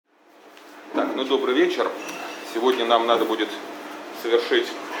Так, ну добрый вечер. Сегодня нам надо будет совершить,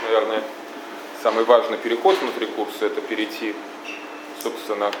 наверное, самый важный переход внутри курса. Это перейти,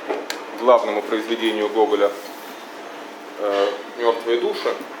 собственно, к главному произведению Гоголя «Мертвые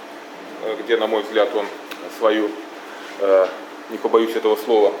души», где, на мой взгляд, он свою, не побоюсь этого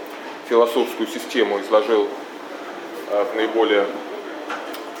слова, философскую систему изложил в наиболее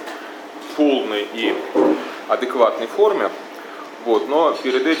полной и адекватной форме. Вот, но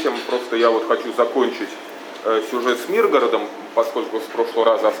перед этим просто я вот хочу закончить сюжет с Миргородом, поскольку с прошлого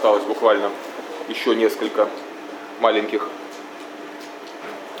раза осталось буквально еще несколько маленьких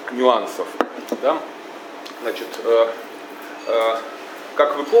нюансов. Да? Значит,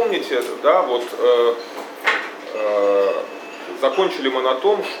 как вы помните, да, вот, закончили мы на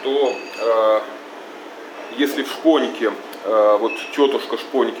том, что если в Шпоньке вот тетушка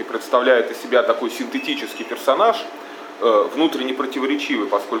Шпоньки представляет из себя такой синтетический персонаж, внутренне противоречивый,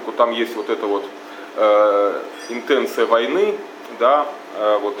 поскольку там есть вот эта вот интенция войны, да,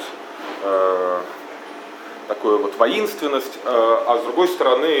 вот такая вот воинственность, а с другой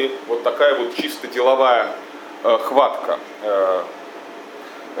стороны вот такая вот чисто деловая хватка,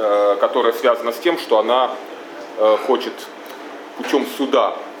 которая связана с тем, что она хочет путем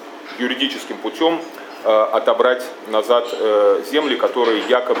суда, юридическим путем, отобрать назад земли, которые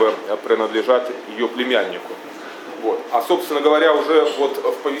якобы принадлежат ее племяннику. Вот. А, собственно говоря, уже вот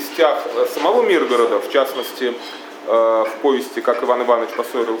в повестях самого Миргорода, в частности, в повести «Как Иван Иванович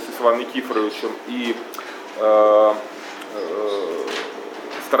поссорился с Иваном Никифоровичем» и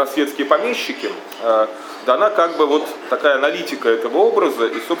 «Старосветские помещики», дана как бы вот такая аналитика этого образа,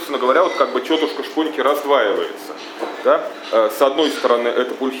 и, собственно говоря, вот как бы тетушка Шпоньки раздваивается. Да? С одной стороны,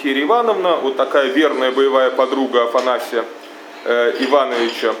 это Пульхерия Ивановна, вот такая верная боевая подруга Афанасия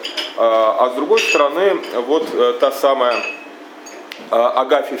Ивановича, а с другой стороны, вот та самая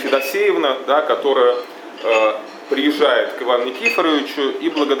Агафья Федосеевна, да, которая приезжает к Ивану Никифоровичу, и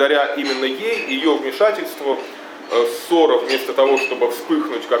благодаря именно ей, ее вмешательству, ссора, вместо того, чтобы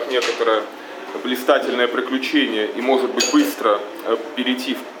вспыхнуть как некоторое блистательное приключение и, может быть, быстро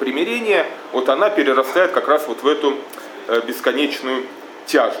перейти в примирение, вот она перерастает как раз вот в эту бесконечную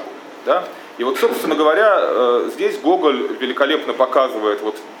тяжбу. Да? И вот, собственно говоря, здесь Гоголь великолепно показывает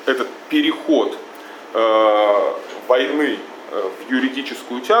вот этот переход войны в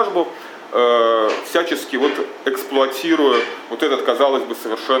юридическую тяжбу, всячески вот эксплуатируя вот этот, казалось бы,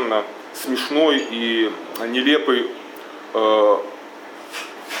 совершенно смешной и нелепый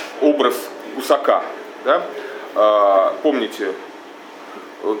образ гусака. Да? Помните,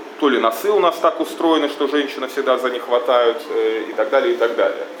 то ли носы у нас так устроены, что женщины всегда за них хватают, и так далее, и так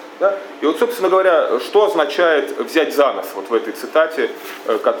далее. Да? И вот, собственно говоря, что означает взять за нос вот в этой цитате,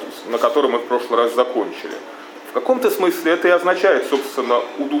 на которой мы в прошлый раз закончили? В каком-то смысле это и означает, собственно,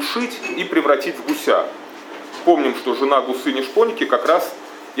 удушить и превратить в гуся. Помним, что жена гусыни Шпоньки как раз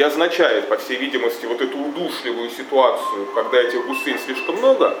и означает, по всей видимости, вот эту удушливую ситуацию, когда этих гусынь слишком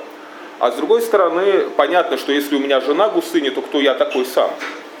много. А с другой стороны, понятно, что если у меня жена гусыня, то кто я такой сам?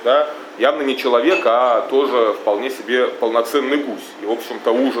 Да? Явно не человек, а тоже вполне себе полноценный гусь. И, в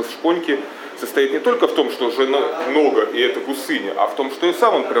общем-то, ужас Шпоньки состоит не только в том, что жены много, и это гусыня, а в том, что и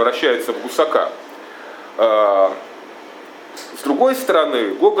сам он превращается в гусака. С другой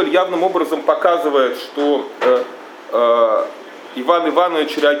стороны, Гоголь явным образом показывает, что Иван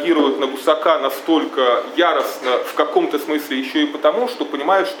Иванович реагирует на гусака настолько яростно, в каком-то смысле еще и потому, что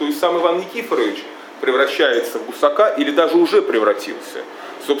понимает, что и сам Иван Никифорович превращается в гусака или даже уже превратился.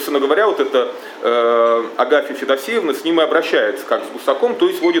 Собственно говоря, вот эта Агафья Федосеевна с ним и обращается как с гусаком, то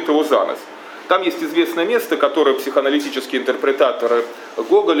есть водит его за нос. Там есть известное место, которое психоаналитические интерпретаторы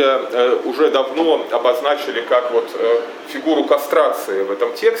Гоголя уже давно обозначили как вот фигуру кастрации в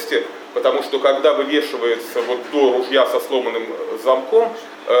этом тексте, потому что когда вывешивается вот до ружья со сломанным замком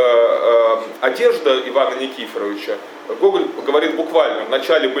одежда Ивана Никифоровича, Гоголь говорит буквально,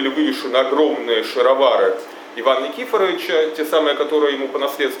 вначале были вывешены огромные шаровары Ивана Никифоровича, те самые, которые ему по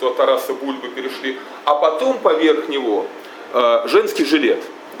наследству от Тараса Бульбы перешли, а потом поверх него женский жилет.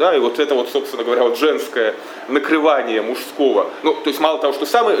 Да, и вот это вот, собственно говоря, вот женское накрывание мужского. Ну, то есть мало того, что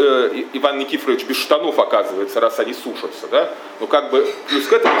сам Иван Никифорович без штанов оказывается, раз они сушатся, да, ну как бы плюс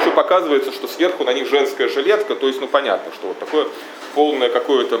к этому еще показывается, что сверху на них женская жилетка, то есть, ну понятно, что вот такое полное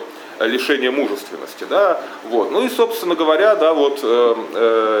какое-то лишение мужественности, да, вот. Ну и, собственно говоря, да, вот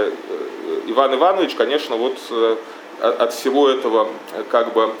Иван Иванович, конечно, вот от всего этого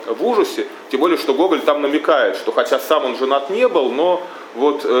как бы в ужасе, тем более, что Гоголь там намекает, что хотя сам он женат не был, но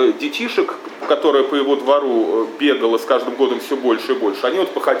вот детишек, которые по его двору бегало с каждым годом все больше и больше, они вот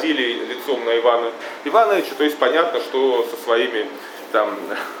походили лицом на Ивана Ивановича, то есть понятно, что со своими там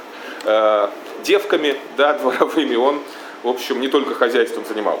девками, да, дворовыми, он, в общем, не только хозяйством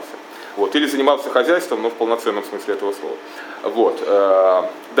занимался. Вот, или занимался хозяйством, но в полноценном смысле этого слова. Вот,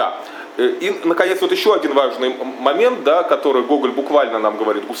 да. И, наконец, вот еще один важный момент, да, который Гоголь буквально нам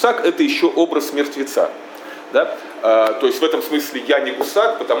говорит. Гусак – это еще образ мертвеца. Да? То есть в этом смысле я не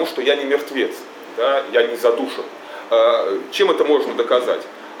гусак, потому что я не мертвец, да? Я не задушен. Чем это можно доказать?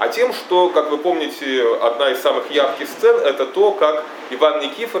 А тем, что, как вы помните, одна из самых ярких сцен – это то, как Иван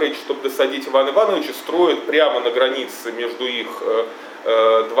Никифорович, чтобы досадить Ивана Ивановича, строит прямо на границе между их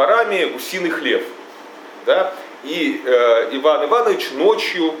дворами гусиный хлев. Да? И Иван Иванович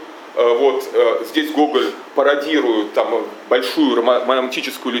ночью, вот здесь Гоголь пародирует там большую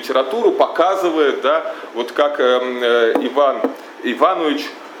романтическую литературу, показывает, да, вот как Иван Иванович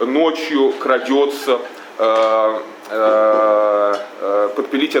ночью крадется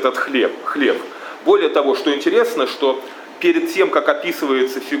подпилить этот хлеб. Более того, что интересно, что перед тем, как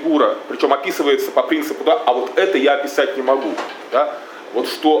описывается фигура, причем описывается по принципу, да, а вот это я описать не могу. Да? Вот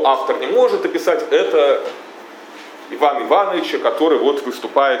что автор не может описать, это Иван Ивановича, который вот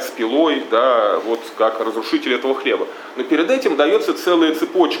выступает с пилой, да, вот как разрушитель этого хлеба. Но перед этим дается целая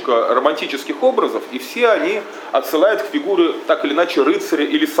цепочка романтических образов, и все они отсылают к фигуре так или иначе рыцаря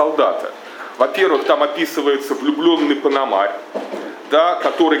или солдата. Во-первых, там описывается влюбленный пономарь, да,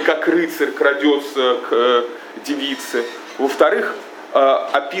 который как рыцарь крадется к девице. Во-вторых,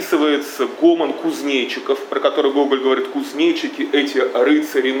 описывается гомон кузнечиков, про который Гоголь говорит, кузнечики, эти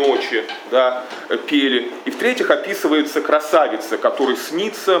рыцари ночи, да, пели. И в-третьих, описывается красавица, которой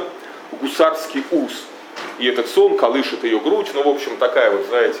снится гусарский уз. И этот сон колышет ее грудь, ну, в общем, такая вот,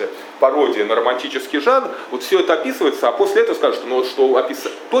 знаете, пародия на романтический жанр. Вот все это описывается, а после этого скажут, ну, что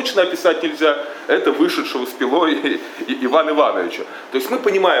точно описать нельзя, это вышедшего с пилой Ивана Ивановича. То есть мы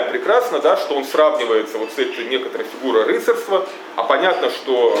понимаем прекрасно, да, что он сравнивается вот с этой некоторой фигурой рыцарства, а понятно,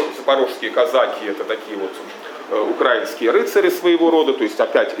 что запорожские казаки это такие вот украинские рыцари своего рода, то есть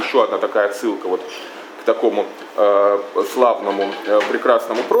опять еще одна такая отсылка вот к такому славному,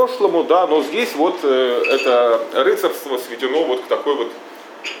 прекрасному прошлому, да, но здесь вот это рыцарство сведено вот к такой вот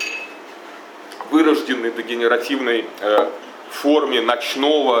вырожденной, дегенеративной форме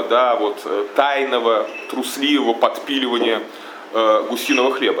ночного, да, вот тайного, трусливого подпиливания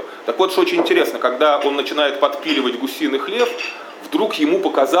гусиного хлеба. Так вот, что очень интересно, когда он начинает подпиливать гусиный хлеб, вдруг ему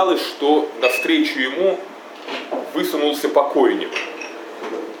показалось, что навстречу ему высунулся покойник.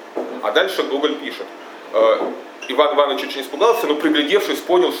 А дальше Гоголь пишет. Иван Иванович очень испугался, но приглядевшись,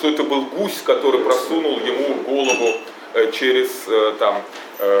 понял, что это был гусь, который просунул ему голову через там,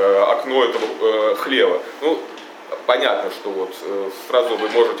 окно этого хлева. Ну, понятно, что вот сразу вы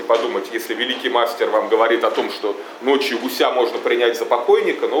можете подумать, если великий мастер вам говорит о том, что ночью гуся можно принять за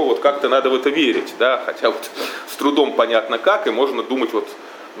покойника, ну вот как-то надо в это верить, да, хотя вот с трудом понятно как, и можно думать вот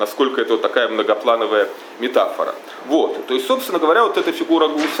насколько это вот такая многоплановая метафора. Вот, то есть, собственно говоря, вот эта фигура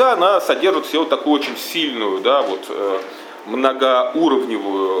гуся, она содержит в себе вот такую очень сильную, да, вот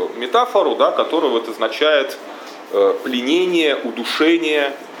многоуровневую метафору, да, которая вот означает пленение,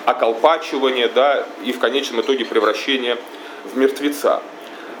 удушение, околпачивание, да, и в конечном итоге превращение в мертвеца.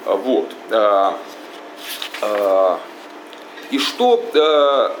 Вот. И что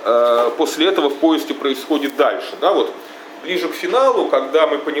после этого в повести происходит дальше? Да, вот. Ближе к финалу, когда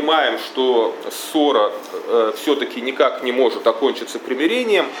мы понимаем, что ссора все-таки никак не может окончиться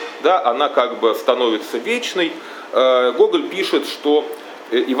примирением, да, она как бы становится вечной, Гоголь пишет, что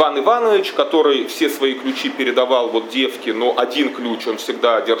Иван Иванович, который все свои ключи передавал вот девке, но один ключ он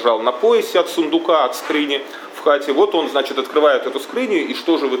всегда держал на поясе от сундука, от скрыни в хате, вот он, значит, открывает эту скрыню, и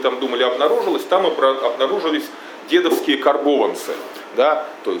что же вы там думали обнаружилось? Там обнаружились дедовские карбованцы, да,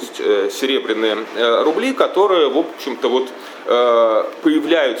 то есть серебряные рубли, которые, в общем-то, вот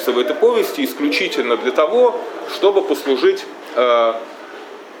появляются в этой повести исключительно для того, чтобы послужить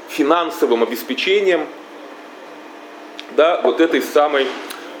финансовым обеспечением, да, вот этой самой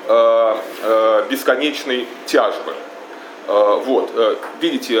бесконечной тяжбы. Вот,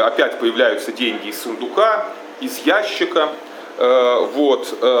 видите, опять появляются деньги из сундука, из ящика, вот,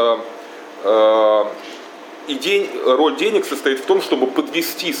 и роль денег состоит в том, чтобы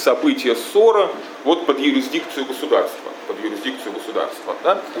подвести события ссоры вот под юрисдикцию государства.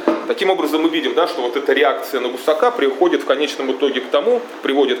 Да? Таким образом мы видим, да, что вот эта реакция на гусака приводит в конечном итоге к тому,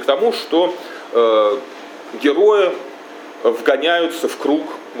 что герои вгоняются в круг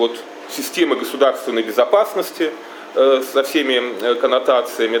вот, системы государственной безопасности со всеми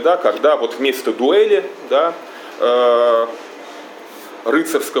коннотациями, да, когда вот вместо дуэли, да,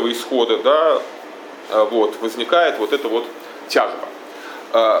 рыцарского исхода, да, вот, возникает вот эта вот тяжба.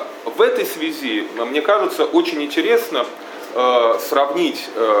 В этой связи, мне кажется, очень интересно сравнить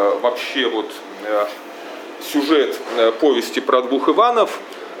вообще вот сюжет повести про двух Иванов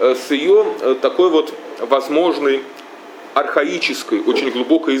с ее такой вот возможной архаической, очень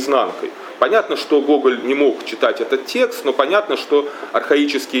глубокой изнанкой. Понятно, что Гоголь не мог читать этот текст, но понятно, что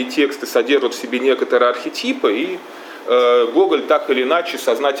архаические тексты содержат в себе некоторые архетипы, и Гоголь так или иначе,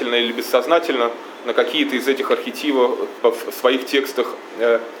 сознательно или бессознательно, на какие-то из этих архетипов в своих текстах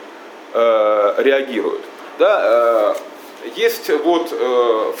реагирует. Да, есть вот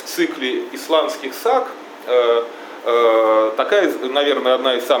в цикле исландских саг такая, наверное,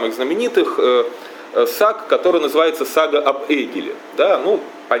 одна из самых знаменитых саг, которая называется сага об Эгеле. Да, ну,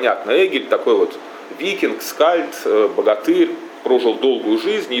 понятно, Эгель такой вот викинг, скальд, богатырь, прожил долгую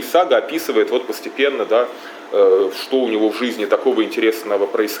жизнь, и сага описывает вот постепенно, да, что у него в жизни такого интересного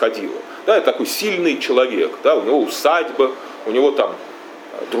происходило. Да, это такой сильный человек, да, у него усадьба, у него там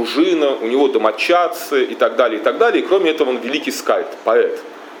дружина, у него домочадцы и так далее, и так далее. И кроме этого он великий скальд, поэт.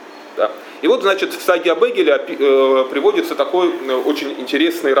 Да. И вот, значит, в саге об Эгеле приводится такой очень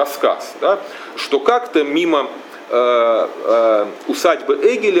интересный рассказ, да, что как-то мимо усадьбы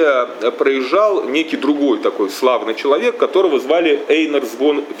Эгеля проезжал некий другой такой славный человек, которого звали Эйнар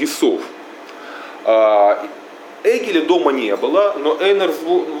звон Весов. Эгеля дома не было, но Эйнар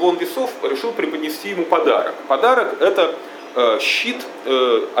звон Весов решил преподнести ему подарок. Подарок — это щит,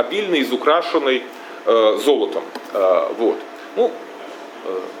 обильно изукрашенный золотом. Вот. Ну,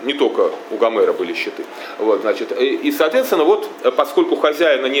 не только у Гомера были щиты. Вот, значит, и, соответственно, вот, поскольку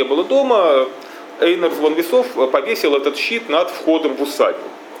хозяина не было дома, Эйнар звон Весов повесил этот щит над входом в усадьбу.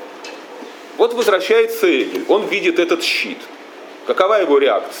 Вот возвращается Эгель, он видит этот щит. Какова его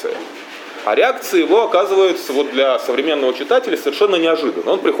реакция? А реакция его оказывается вот для современного читателя совершенно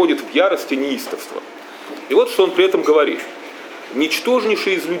неожиданно. Он приходит в ярость и неистовство. И вот что он при этом говорит.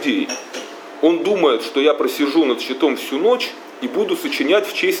 «Ничтожнейший из людей. Он думает, что я просижу над щитом всю ночь и буду сочинять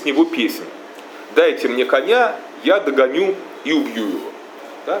в честь него песни. Дайте мне коня, я догоню и убью его».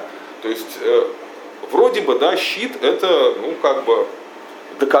 Да? То есть, вроде бы, да, щит — это, ну, как бы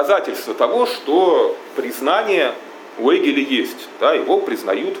доказательство того, что признание у Эгеля есть. Да, его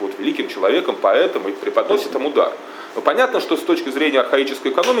признают вот великим человеком, поэтом и преподносят ему дар. Но понятно, что с точки зрения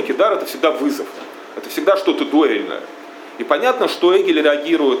архаической экономики дар — это всегда вызов. Это всегда что-то дуэльное. И понятно, что Эгель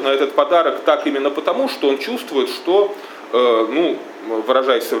реагирует на этот подарок так именно потому, что он чувствует, что, ну,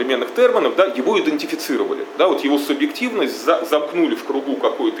 выражаясь современных терминов, да, его идентифицировали. Да, вот его субъективность замкнули в кругу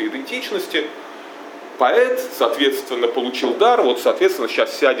какой-то идентичности. Поэт, соответственно, получил дар, вот, соответственно,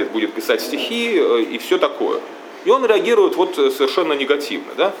 сейчас сядет, будет писать стихи и все такое. И он реагирует вот совершенно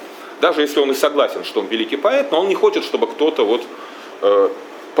негативно. Да? Даже если он и согласен, что он великий поэт, но он не хочет, чтобы кто-то вот,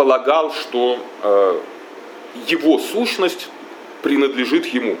 полагал, что его сущность принадлежит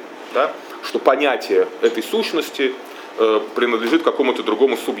ему. Да? Что понятие этой сущности принадлежит какому-то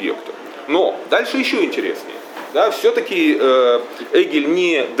другому субъекту. Но дальше еще интереснее. Да? Все-таки Эгель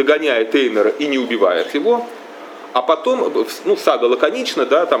не догоняет Эйнера и не убивает его. А потом, ну, сага лаконична,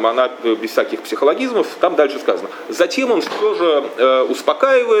 да, там она без всяких психологизмов, там дальше сказано. Затем он все же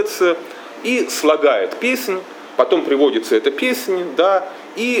успокаивается и слагает песнь, потом приводится эта песня, да,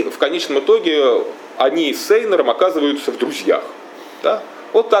 и в конечном итоге они с Эйнером оказываются в друзьях. Да.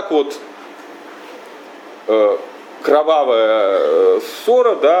 Вот так вот кровавая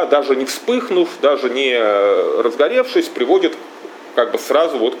ссора, да, даже не вспыхнув, даже не разгоревшись, приводит как бы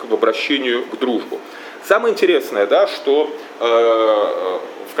сразу вот к обращению к дружбе. Самое интересное, да, что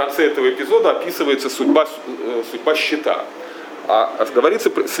в конце этого эпизода описывается судьба щита.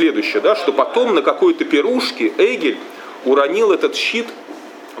 Говорится следующее, да, что потом на какой-то пирушке Эгель уронил этот щит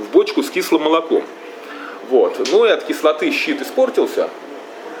в бочку с кислым молоком. Вот. Ну и от кислоты щит испортился,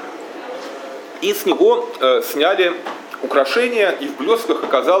 и с него сняли украшения, и в блестках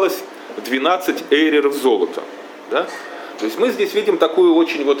оказалось 12 эйреров золота. Да? То есть мы здесь видим такую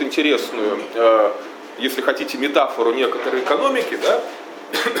очень вот интересную, если хотите, метафору некоторой экономики, да,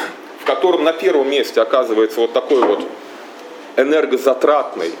 в котором на первом месте оказывается вот такой вот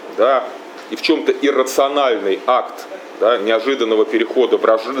энергозатратный, да, и в чем-то иррациональный акт, да, неожиданного перехода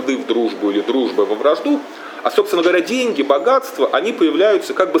вражды в дружбу или дружбы во вражду, а, собственно говоря, деньги, богатство, они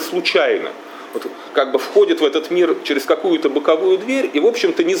появляются как бы случайно, вот, как бы входят в этот мир через какую-то боковую дверь и, в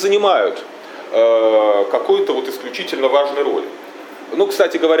общем-то, не занимают какой-то вот исключительно важной роли. Ну,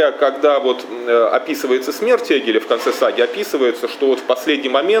 кстати говоря, когда вот описывается смерть Эгеля в конце саги, описывается, что вот в последний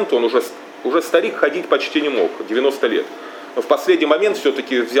момент он уже старик, ходить почти не мог, 90 лет. Но в последний момент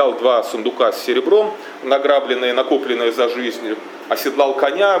все-таки взял 2 сундука с серебром, награбленные, накопленные за жизнь, оседлал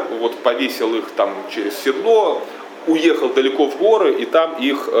коня, вот повесил их там через седло, уехал далеко в горы, и там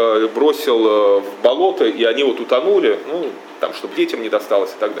их бросил в болото, и они вот утонули, ну, там, чтобы детям не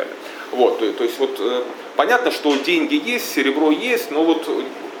досталось и так далее. Вот, то есть вот понятно, что деньги есть, серебро есть, но вот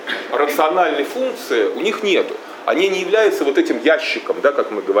рациональной функции у них нету. Они не являются вот этим ящиком, да,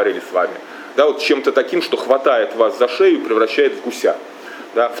 как мы говорили с вами, да, вот чем-то таким, что хватает вас за шею и превращает в гуся,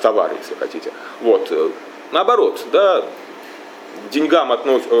 да, в товар, если хотите. Вот, наоборот, да, к деньгам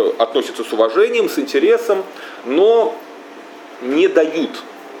относятся с уважением, с интересом, но не дают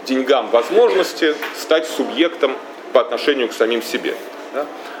деньгам возможности стать субъектом по отношению к самим себе. Да?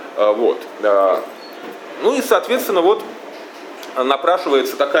 Вот. Ну и, соответственно, вот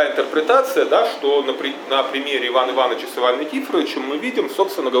напрашивается такая интерпретация, да, что на примере Ивана Ивановича с Иваном Никифоровичем мы видим,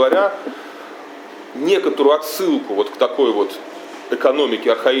 собственно говоря, некоторую отсылку вот к такой вот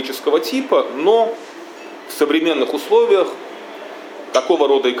экономике архаического типа, но в современных условиях такого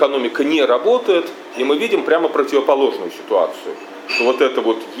рода экономика не работает, и мы видим прямо противоположную ситуацию, что вот это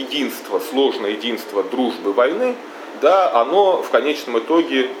вот единство, сложное единство дружбы, войны, да, оно в конечном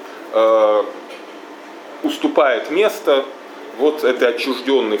итоге уступает место вот этой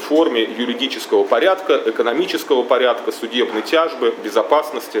отчужденной форме юридического порядка, экономического порядка, судебной тяжбы,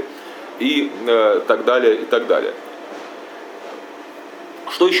 безопасности и так далее, и так далее.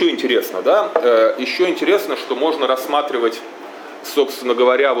 Что еще интересно, да? Еще интересно, что можно рассматривать, собственно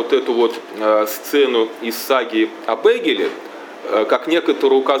говоря, вот эту вот сцену из саги о Бегеле как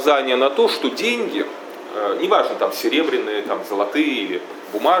некоторое указание на то, что деньги, неважно, там серебряные, там золотые или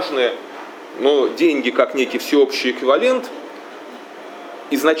бумажные, но деньги как некий всеобщий эквивалент,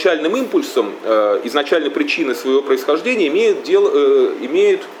 изначальным импульсом, изначальной причиной своего происхождения имеют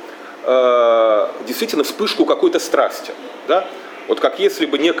действительно вспышку какой-то страсти. Да? Вот как если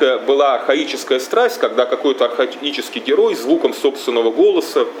бы некая была архаическая страсть, когда какой-то архаический герой звуком собственного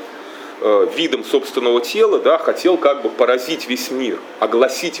голоса, видом собственного тела, да, хотел как бы поразить весь мир,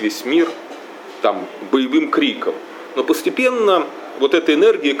 огласить весь мир там, боевым криком. Но постепенно вот эта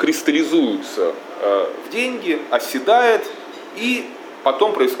энергия кристаллизуется в деньги, оседает, и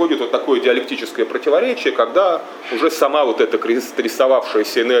потом происходит вот такое диалектическое противоречие, когда уже сама вот эта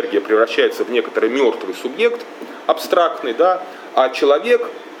кристаллизовавшаяся энергия превращается в некоторый мертвый субъект, абстрактный, да, а человек,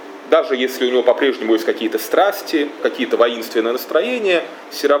 даже если у него по-прежнему есть какие-то страсти, какие-то воинственные настроения,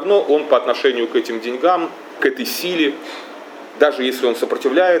 все равно он по отношению к этим деньгам, к этой силе, даже если он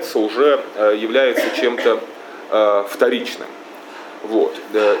сопротивляется, уже является чем-то вторичным. Вот.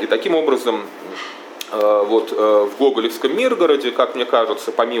 И таким образом, вот в гоголевском Миргороде, как мне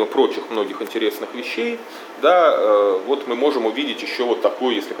кажется, помимо прочих многих интересных вещей, да, вот мы можем увидеть еще вот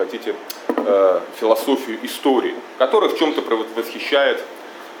такую, если хотите, философию истории, которая в чем-то восхищает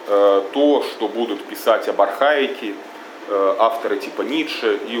то, что будут писать об архаике авторы типа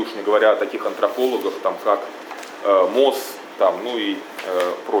Ницше, и уж не говоря о таких антропологах, там, как Мосс, там, ну и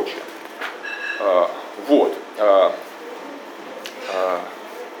прочее. Вот.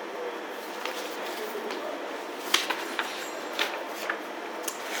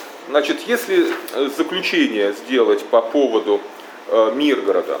 Значит, если заключение сделать по поводу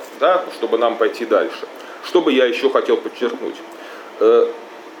Миргорода, да, чтобы нам пойти дальше, что бы я еще хотел подчеркнуть?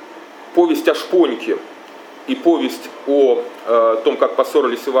 Повесть о Шпоньке и повесть о том, как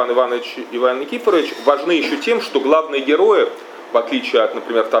поссорились Иван Иванович и Иван Никифорович, важны еще тем, что главные герои, в отличие от,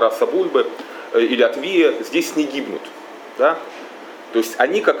 например, Тараса Бульбы или от Вия, здесь не гибнут. Да? То есть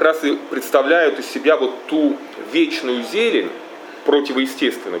они как раз и представляют из себя вот ту вечную зелень,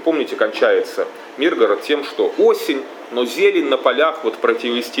 противоестественную. Помните, кончается Миргород тем, что осень, но зелень на полях вот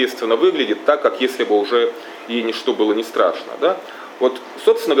противоестественно выглядит так, как если бы уже ей ничто было не страшно. Да? Вот,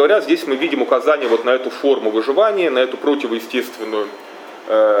 собственно говоря, здесь мы видим указание вот на эту форму выживания, на эту противоестественную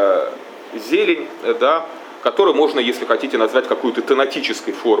зелень, да, которую можно, если хотите, назвать какой-то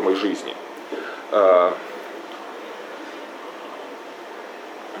тонатической формой жизни.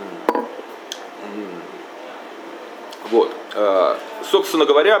 Вот. Собственно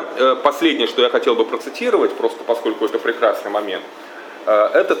говоря, последнее, что я хотел бы процитировать, просто поскольку это прекрасный момент,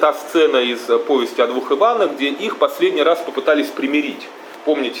 это та сцена из повести о двух Иванах, где их последний раз попытались примирить.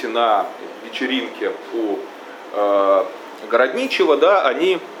 Помните, на вечеринке у Городничего, да,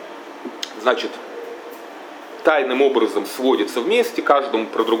 они, значит, тайным образом сводятся вместе, каждому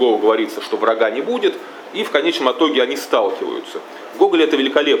про другого говорится, что врага не будет, и в конечном итоге они сталкиваются. Гоголь это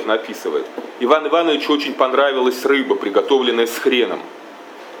великолепно описывает. Ивану Ивановичу очень понравилась рыба, приготовленная с хреном.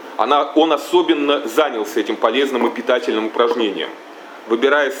 Он особенно занялся этим полезным и питательным упражнением.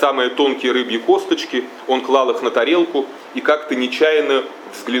 Выбирая самые тонкие рыбьи косточки, он клал их на тарелку и как-то нечаянно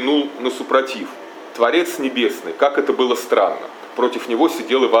взглянул на супротив. Творец небесный, как это было странно. Против него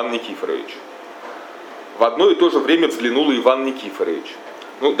сидел Иван Никифорович. В одно и то же время взглянул и Иван Никифорович.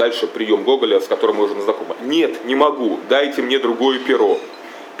 Ну, дальше прием Гоголя, с которым мы уже знакомы. «Нет, не могу, дайте мне другое перо.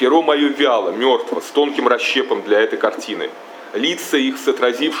 Перо мое вяло, мертво, с тонким расщепом для этой картины. Лица их с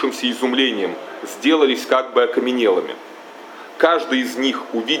отразившимся изумлением сделались как бы окаменелыми. Каждый из них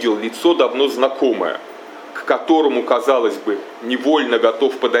увидел лицо давно знакомое, к которому, казалось бы, невольно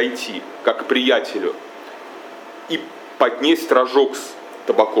готов подойти, как к приятелю, и поднесть рожок с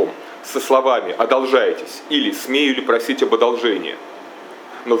табаком, со словами «одолжаетесь» или «смею ли просить об одолжении».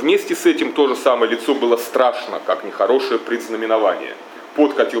 Но вместе с этим то же самое лицо было страшно, как нехорошее предзнаменование.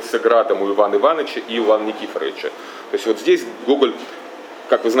 Пот катился градом у Ивана Ивановича и Ивана Никифоровича. То есть вот здесь Гоголь,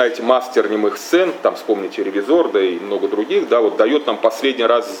 как вы знаете, мастер немых сцен, там вспомните «Ревизор», да и много других, да, вот дает нам последний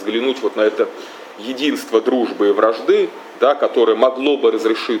раз взглянуть вот на это единство дружбы и вражды, да, которое могло бы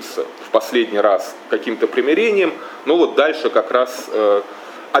разрешиться в последний раз каким-то примирением, но вот дальше как раз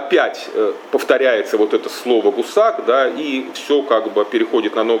опять повторяется вот это слово «гусак», да, и все как бы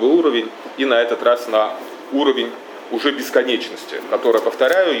переходит на новый уровень, и на этот раз на уровень уже бесконечности, которая,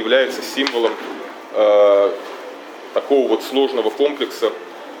 повторяю, является символом такого вот сложного комплекса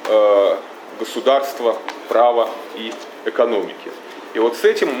государства, права и экономики. И вот с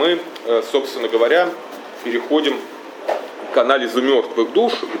этим мы, собственно говоря, переходим к анализу мертвых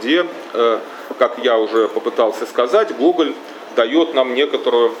душ, где, как я уже попытался сказать, Гоголь дает нам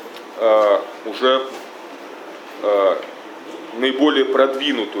некоторую уже наиболее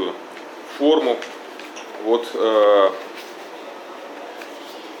продвинутую форму вот,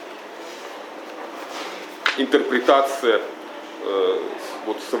 интерпретация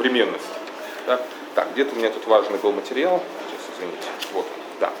вот, современности. Да? Так, где-то у меня тут важный был материал. Сейчас, извините. Вот,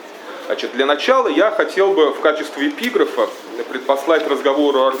 да. Значит, для начала я хотел бы в качестве эпиграфа предпослать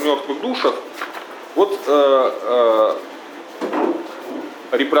разговору о мертвых душах вот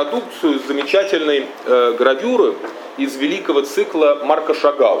репродукцию замечательной гравюры из великого цикла Марка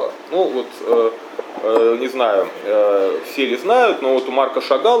Шагала. Ну вот, не знаю, все ли знают, но вот у Марка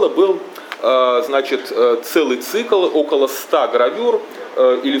Шагала был, значит, целый цикл, около 100 гравюр,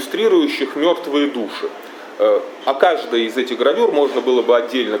 иллюстрирующих мертвые души. О каждой из этих гравюр можно было бы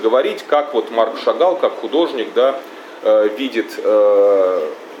отдельно говорить, как вот Марк Шагал, как художник, да, видит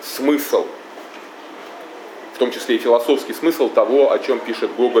смысл, в том числе и философский смысл того, о чем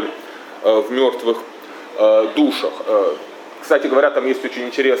пишет Гоголь в «Мертвых душах». Кстати говоря, там есть очень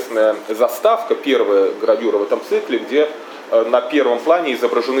интересная заставка, первая гравюра в этом цикле, где на первом плане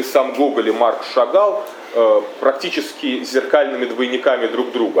изображены сам Гоголь и Марк Шагал практически зеркальными двойниками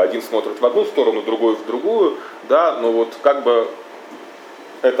друг друга. Один смотрит в одну сторону, другой в другую, да, но вот как бы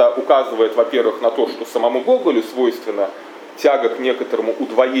это указывает, во-первых, на то, что самому Гоголю свойственна тяга к некоторому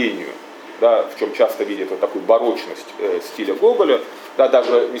удвоению, да, в чем часто видит вот такую барочность стиля Гоголя, да,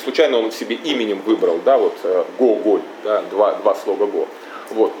 даже не случайно он себе именем выбрал, да, вот Гоголь, да, два слога Го.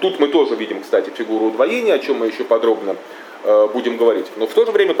 Вот. Тут мы тоже видим, кстати, фигуру удвоения, о чем мы еще подробно будем говорить. Но в то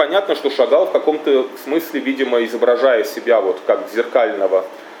же время понятно, что Шагал в каком-то смысле, видимо, изображая себя вот как зеркального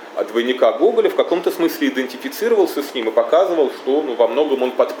двойника Гоголя, в каком-то смысле идентифицировался с ним и показывал, что во многом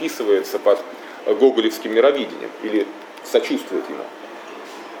он подписывается под гоголевским мировидением или сочувствует ему.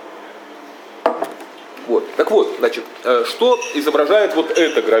 Вот. Так вот, значит, что изображает вот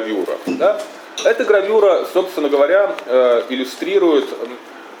эта гравюра? Да? Эта гравюра, собственно говоря, иллюстрирует,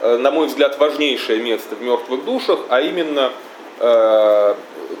 на мой взгляд, важнейшее место в «Мертвых душах», а именно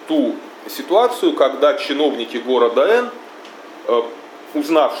ту ситуацию, когда чиновники города Н,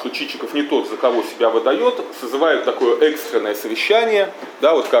 узнав, что Чичиков не тот, за кого себя выдает, созывают такое экстренное совещание,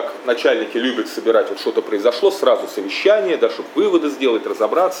 да, вот как начальники любят собирать, вот что-то произошло, сразу совещание, да, чтобы выводы сделать,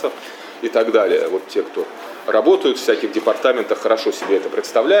 разобраться и так далее. Вот те, кто работают в всяких департаментах, хорошо себе это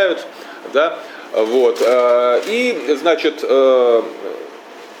представляют, да, вот, и, значит,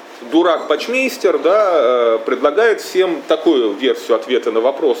 дурак-почмейстер, да, предлагает всем такую версию ответа на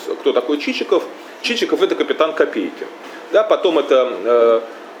вопрос, кто такой Чичиков. Чичиков — это капитан Копейкин. Да, потом это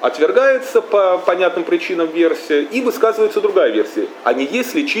отвергается по понятным причинам версия, и высказывается другая версия. А не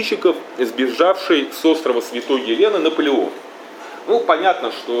есть ли Чичиков, сбежавший с острова Святой Елены, Наполеон? Ну,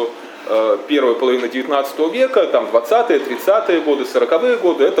 понятно, что первая половина 19 века, там 20-е, 30-е годы, 40-е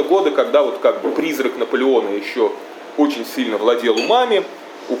годы, это годы, когда вот как бы призрак Наполеона еще очень сильно владел умами.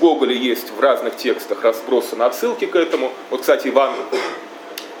 У Гоголя есть в разных текстах разбросаны отсылки к этому. Вот, кстати,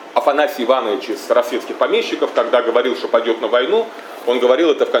 Афанасий Иванович из «Рассветских помещиков», когда говорил, что пойдет на войну, он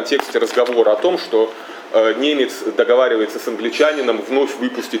говорил это в контексте разговора о том, что немец договаривается с англичанином вновь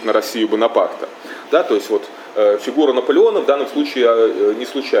выпустить на Россию Бонапарта. Да, то есть вот фигура Наполеона в данном случае не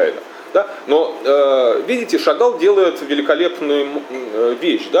случайна. Да? Но, видите, Шагал делает великолепную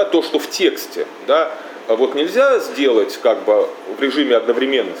вещь, да, то, что в тексте, да, вот нельзя сделать как бы в режиме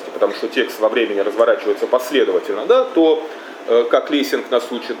одновременности, потому что текст во времени разворачивается последовательно, да, то, как Лессинг нас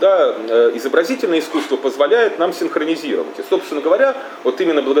учит, да, изобразительное искусство позволяет нам синхронизировать. И, собственно говоря, вот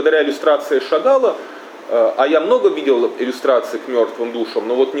именно благодаря иллюстрации Шагала, а я много видел иллюстраций к мертвым душам,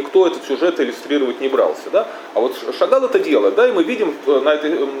 но вот никто этот сюжет иллюстрировать не брался. Да? А вот Шагал это делает, да, и мы видим на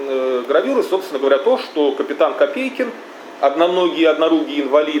этой гравюре, собственно говоря, то, что капитан Копейкин, одноногий и однорукий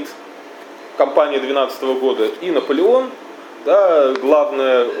инвалид, кампания 12 года, и Наполеон, да,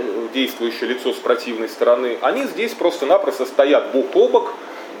 главное действующее лицо с противной стороны, они здесь просто-напросто стоят бок о бок,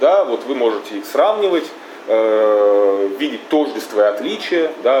 да, вот вы можете их сравнивать, видеть тождество и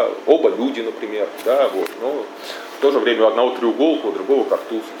отличия, да, оба люди, например, да, вот, но в то же время у одного треуголка, у другого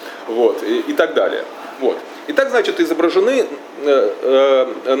картуз, вот, и так далее. Вот. Итак, значит, изображены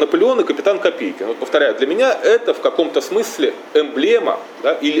Наполеон и капитан Копейкин. Вот, повторяю, для меня это в каком-то смысле эмблема,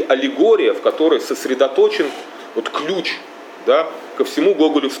 да, или аллегория, в которой сосредоточен вот ключ, да, ко всему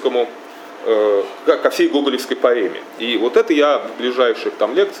гоголевскому, ко всей гоголевской поэме. И вот это я в ближайших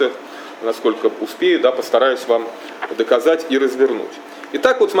там лекциях, насколько успею, да, постараюсь вам доказать и развернуть.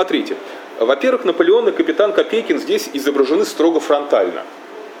 Итак, вот смотрите. Во-первых, Наполеон и капитан Копейкин здесь изображены строго фронтально,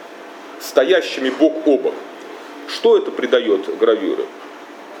 стоящими бок о бок. Что это придает гравюре?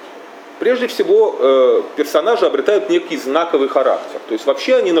 Прежде всего, персонажи обретают некий знаковый характер. То есть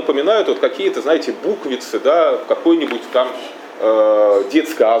вообще они напоминают вот какие-то, знаете, буквицы, да, в какой-нибудь там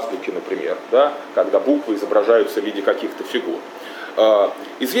детской азбуке, например, да, когда буквы изображаются в виде каких-то фигур.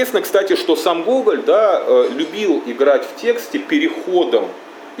 Известно, кстати, что сам Гоголь, да, любил играть в тексте переходом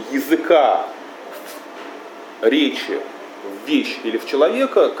языка в речи, в вещь или в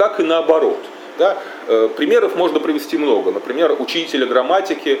человека, как и наоборот. Да? Примеров можно привести много. Например, учителя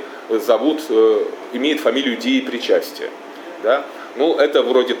грамматики имеет фамилию деепричастия. Да? Ну, это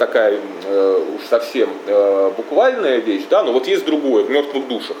вроде такая уж совсем буквальная вещь, да? Но вот есть другое, в мертвых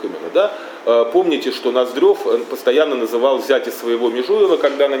душах именно. Да? Помните, что Ноздрев постоянно называл зятя своего Межуева,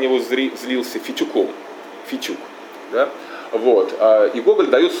 когда на него злился, Фитюком. Фитюк. Да? Вот. И Гоголь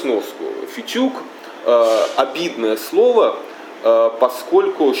дает сноску. Фитюк – обидное слово,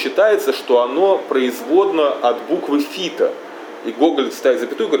 поскольку считается, что оно производно от буквы фита. И Гоголь ставит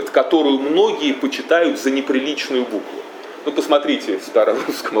запятую, говорит, которую многие почитают за неприличную букву. Ну, посмотрите в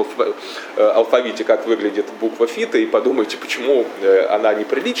старорусском алфавите, как выглядит буква фита, и подумайте, почему она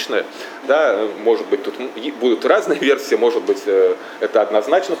неприличная. Да, может быть, тут будут разные версии, может быть, это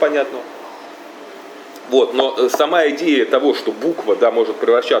однозначно понятно. Вот, но сама идея того, что буква, да, может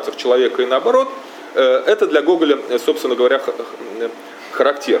превращаться в человека и наоборот, это для Гоголя, собственно говоря,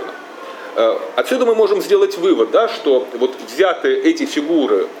 характерно. Отсюда мы можем сделать вывод, да, что вот взятые эти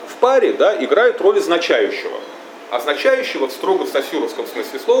фигуры в паре, да, играют роль означающего. Означающего в строго сосюровском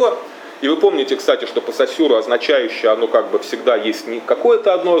смысле слова. И вы помните, кстати, что по сосюру означающее, оно как бы всегда есть не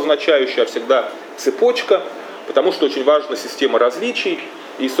какое-то одно означающее, а всегда цепочка, потому что очень важна система различий.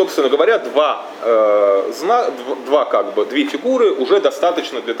 И, собственно говоря, две фигуры уже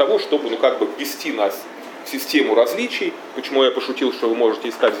достаточно для того, чтобы ввести нас в систему различий. Почему я пошутил, что вы можете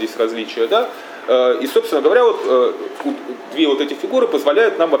искать здесь различия, да? И, собственно говоря, вот две вот эти фигуры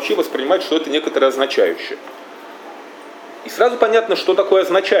позволяют нам вообще воспринимать, что это некоторое означающее. И сразу понятно, что такое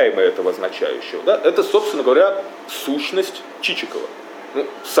означаемое этого означающего. Да? Это, собственно говоря, сущность Чичикова. Ну,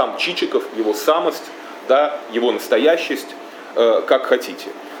 сам Чичиков, его самость, да, его настоящесть, как хотите.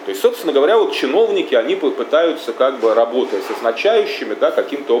 То есть, собственно говоря, вот чиновники, они пытаются, работая с означающими, да,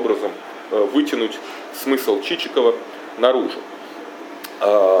 каким-то образом вытянуть смысл Чичикова наружу.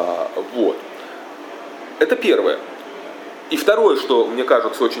 Вот. Это первое. И второе, что мне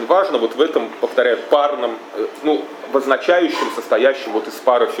кажется очень важно, вот в этом, повторяю, парном, в означающем, состоящем вот из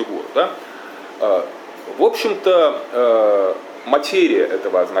пары фигур. Да? В общем-то, материя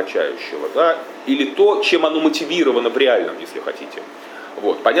этого означающего, да, или то, чем оно мотивировано в реальном, если хотите.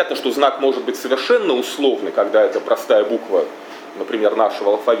 Вот. Понятно, что знак может быть совершенно условный, когда это простая буква, например,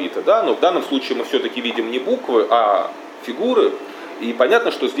 нашего алфавита, да? Но в данном случае мы все-таки видим не буквы, а фигуры. И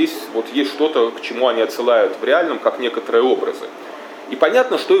понятно, что здесь вот есть что-то, к чему они отсылают в реальном, как некоторые образы. И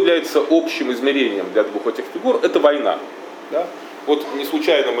понятно, что является общим измерением для двух этих фигур, это война. Да? Вот не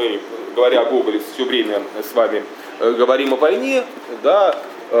случайно мы, говоря о Гоголе, все время с вами говорим о войне, да?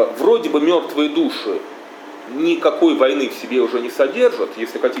 Вроде бы мертвые души никакой войны в себе уже не содержат,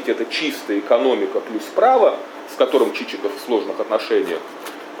 если хотите, это чистая экономика плюс право, с которым Чичиков в сложных отношениях.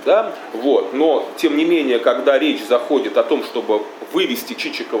 Да? Вот. Но, тем не менее, когда речь заходит о том, чтобы вывести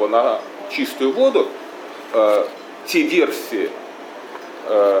Чичикова на чистую воду, те версии,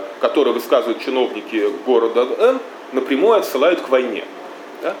 которые высказывают чиновники города Н, напрямую отсылают к войне.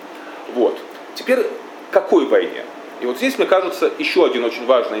 Да? Вот. Теперь какой войне? И вот здесь, мне кажется, еще один очень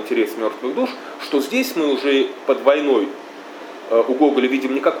важный интерес мертвых душ, что здесь мы уже под войной у Гоголя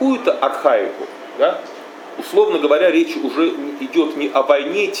видим не какую-то архаику, да? Условно говоря, речь уже идет не о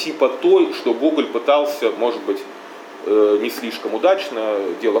войне типа той, что Гоголь пытался, может быть, не слишком удачно,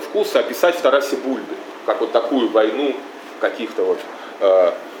 дело вкуса, описать в Тарасе Бульбе, как вот такую войну каких-то вот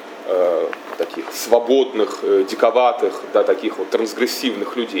таких свободных, диковатых, да, таких вот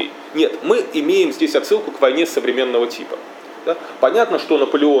трансгрессивных людей. Нет, мы имеем здесь отсылку к войне современного типа. Да? Понятно, что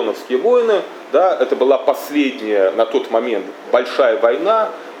наполеоновские войны, да, это была последняя на тот момент большая война,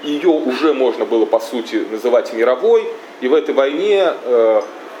 ее уже можно было по сути называть мировой, и в этой войне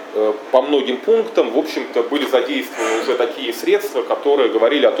по многим пунктам, в общем-то, были задействованы уже такие средства, которые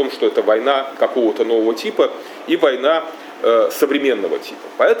говорили о том, что это война какого-то нового типа и война современного типа.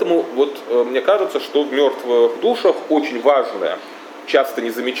 Поэтому вот мне кажется, что в мертвых душах очень важное, часто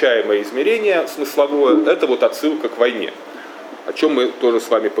незамечаемое измерение смысловое, это вот отсылка к войне, о чем мы тоже с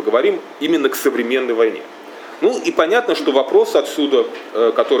вами поговорим, именно к современной войне. Ну и понятно, что вопрос отсюда,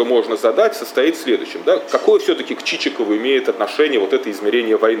 который можно задать, состоит в следующем. Да? Какое все-таки к Чичикову имеет отношение вот это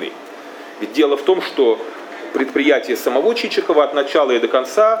измерение войны? Ведь дело в том, что предприятие самого Чичикова от начала и до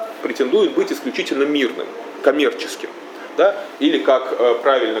конца претендует быть исключительно мирным, коммерческим. Да? Или, как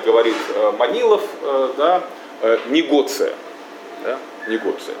правильно говорит Манилов, да, негоция. Да?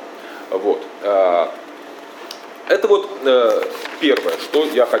 Негоция. Вот. Это вот первое, что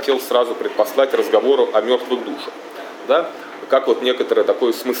я хотел сразу предпослать разговору о мертвых душах, да, как вот некоторый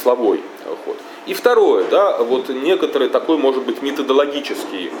такой смысловой ход. И второе, да, вот некоторый такой, может быть,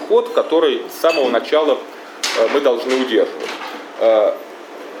 методологический ход, который с самого начала мы должны удерживать.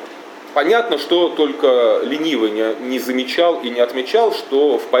 Понятно, что только ленивый не замечал и не отмечал,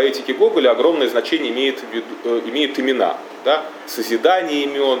 что в поэтике Гоголя огромное значение имеют имена, да, созидание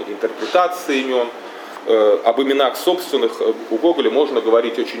имен, интерпретация имен. Об именах собственных у Гоголя можно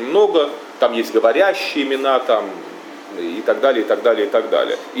говорить очень много, там есть говорящие имена, там и так далее, и так далее, и так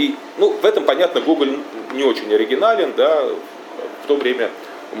далее. И, ну, в этом, понятно, Гоголь не очень оригинален, да, в то время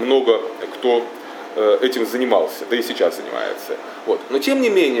много кто этим занимался, да и сейчас занимается. Вот. Но тем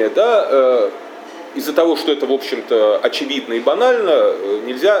не менее, да, из-за того, что это, в общем-то, очевидно и банально,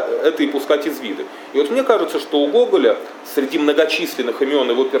 нельзя это и пускать из вида. И вот мне кажется, что у Гоголя среди многочисленных имен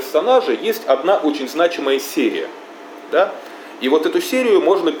его персонажей есть одна очень значимая серия. Да? И вот эту серию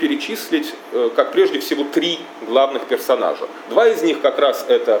можно перечислить как прежде всего три главных персонажа. Два из них как раз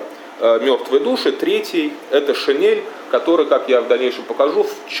это мертвые души, третий это Шинель, который, как я в дальнейшем покажу,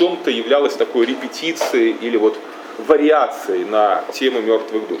 в чем-то являлась такой репетицией или вот вариацией на тему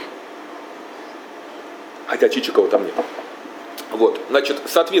мертвых душ. Хотя Чичикова там нет. Вот. Значит,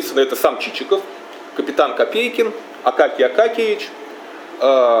 соответственно, это сам Чичиков, капитан Копейкин, Акакий Акакиевич.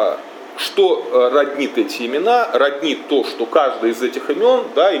 Что роднит эти имена? Роднит то, что каждый из этих имен,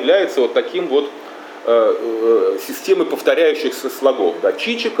 да, является вот таким вот системой повторяющихся слогов. Да.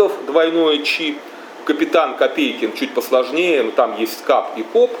 Чичиков, двойное чи, капитан Копейкин чуть посложнее, но там есть кап и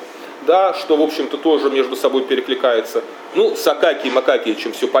коп, да, что, в общем-то, тоже между собой перекликается. Ну, с Акакием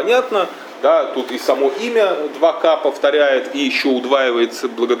Акакиевичем все понятно. Да, тут и само имя 2К повторяет, и еще удваивается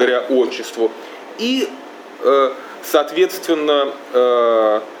благодаря отчеству. И, соответственно,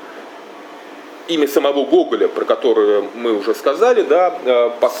 имя самого Гоголя, про которое мы уже сказали,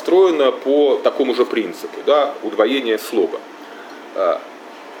 да, построено по такому же принципу, да, удвоение слога.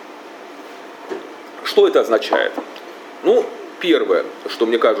 Что это означает? Ну, первое, что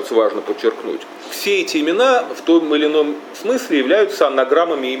мне кажется важно подчеркнуть, все эти имена в том или ином смысле являются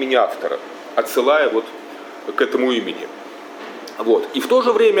анаграммами имени автора, отсылая вот к этому имени. Вот. И в то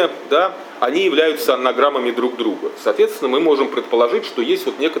же время, да, они являются анаграммами друг друга. Соответственно, мы можем предположить, что есть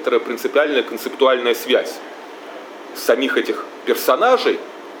вот некоторая принципиальная концептуальная связь самих этих персонажей,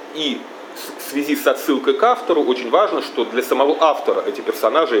 и в связи с отсылкой к автору очень важно, что для самого автора эти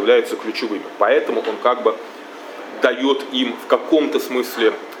персонажи являются ключевыми. Поэтому он как бы дает им в каком-то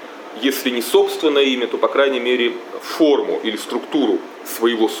смысле, если не собственное имя, то, по крайней мере, форму или структуру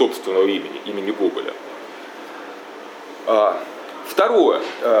своего собственного имени, имени Гоголя. Второе.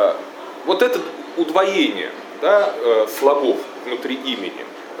 Вот это удвоение, да, слогов внутри имени.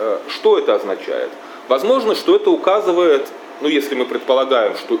 Что это означает? Возможно, что это указывает, ну, если мы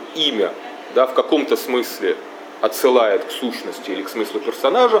предполагаем, что имя, да, в каком-то смысле отсылает к сущности или к смыслу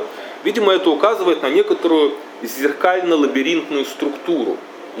персонажа, видимо, это указывает на некоторую зеркально-лабиринтную структуру,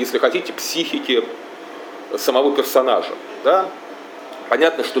 если хотите, психики самого персонажа. Да?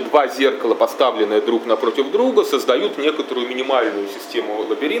 Понятно, что два зеркала, поставленные друг напротив друга, создают некоторую минимальную систему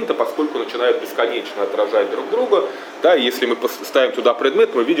лабиринта, поскольку начинают бесконечно отражать друг друга. Да, и если мы ставим туда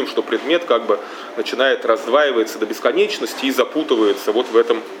предмет, мы видим, что предмет как бы начинает раздваиваться до бесконечности и запутывается вот в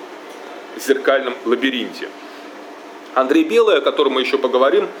этом зеркальном лабиринте. Андрей Белый, о котором мы еще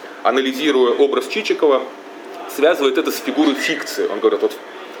поговорим, анализируя образ Чичикова, связывает это с фигурой фикции. Он говорит, вот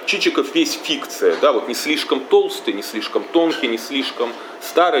Чичиков весь фикция, да, вот не слишком толстый, не слишком тонкий, не слишком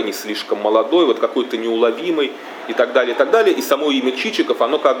старый, не слишком молодой, вот какой-то неуловимый и так далее, и так далее. И само имя Чичиков,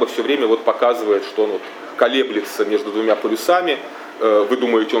 оно как бы все время вот показывает, что он вот колеблется между двумя полюсами. Вы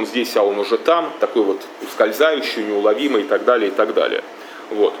думаете, он здесь, а он уже там, такой вот ускользающий, неуловимый и так далее, и так далее.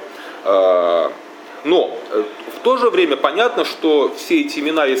 Вот. Но в то же время понятно, что все эти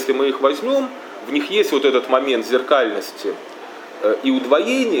имена, если мы их возьмем, в них есть вот этот момент зеркальности и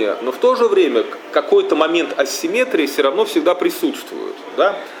удвоения, но в то же время какой-то момент асимметрии все равно всегда присутствует.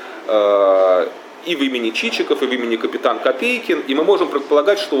 Да? И в имени Чичиков, и в имени Капитан Копейкин. И мы можем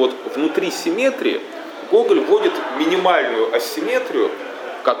предполагать, что вот внутри симметрии Гоголь вводит минимальную асимметрию,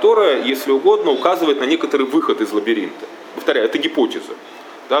 которая, если угодно, указывает на некоторый выход из лабиринта. Повторяю, это гипотеза.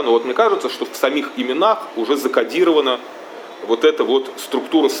 Да? Но вот мне кажется, что в самих именах уже закодирована вот эта вот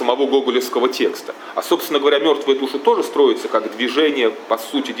структура самого гоголевского текста. А, собственно говоря, «Мертвые души» тоже строится как движение, по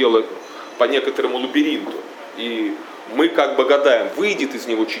сути дела, по некоторому лабиринту. И мы как бы гадаем, выйдет из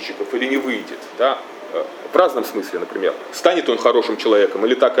него Чичиков или не выйдет. Да? В разном смысле, например. Станет он хорошим человеком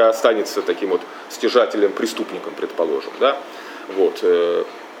или так и останется таким вот стяжателем, преступником, предположим. Да? Вот.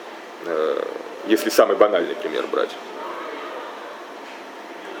 Если самый банальный пример брать.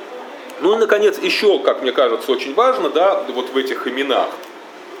 Ну и, наконец, еще, как мне кажется, очень важно, да, вот в этих именах,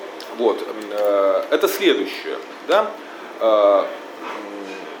 вот, это следующее, да,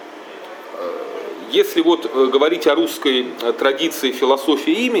 если вот говорить о русской традиции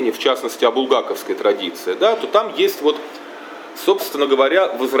философии имени, в частности, о булгаковской традиции, да, то там есть вот, собственно говоря,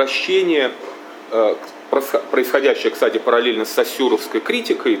 возвращение, происходящее, кстати, параллельно с сосюровской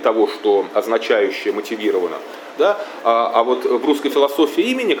критикой того, что означающее мотивировано, да? А вот в русской философии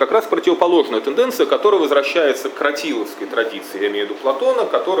имени как раз противоположная тенденция, которая возвращается к кратиловской традиции, я имею в виду Платона,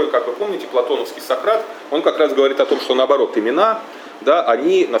 который, как вы помните, платоновский Сократ, он как раз говорит о том, что наоборот имена, да,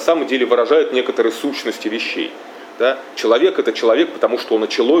 они на самом деле выражают некоторые сущности вещей. Да? Человек это человек, потому что он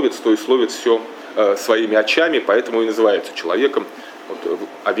очеловец, то есть ловит все своими очами, поэтому и называется человеком. Вот,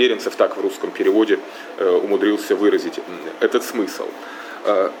 Аверинцев так в русском переводе умудрился выразить этот смысл.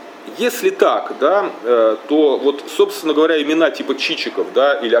 Если так, да, то вот, собственно говоря, имена типа Чичиков,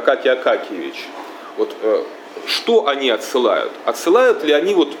 да, или Акакий Акакиевич, вот, что они отсылают? Отсылают ли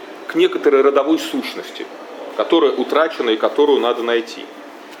они вот к некоторой родовой сущности, которая утрачена и которую надо найти?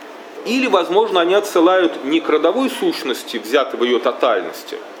 Или, возможно, они отсылают не к родовой сущности, взятой в ее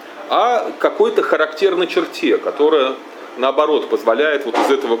тотальности, а к какой-то характерной черте, которая, наоборот, позволяет вот из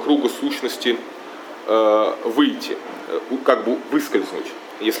этого круга сущности выйти, как бы выскользнуть.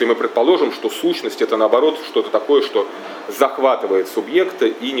 Если мы предположим, что сущность это наоборот что-то такое, что захватывает субъекта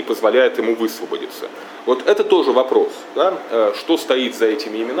и не позволяет ему высвободиться. Вот это тоже вопрос, да? Что стоит за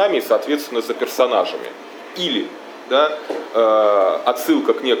этими именами и, соответственно, за персонажами. Или да,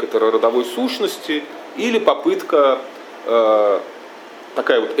 отсылка к некоторой родовой сущности, или попытка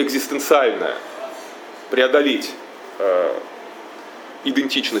такая вот экзистенциальная преодолеть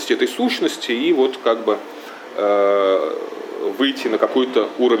идентичность этой сущности и вот как бы выйти на какой-то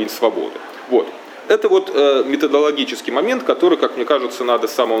уровень свободы. Вот. Это вот методологический момент, который, как мне кажется, надо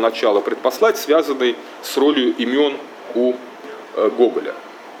с самого начала предпослать, связанный с ролью имен у Гоголя.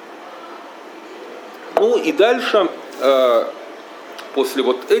 Ну и дальше, после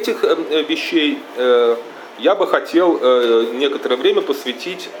вот этих вещей, я бы хотел некоторое время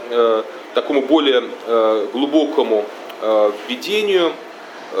посвятить такому более глубокому введению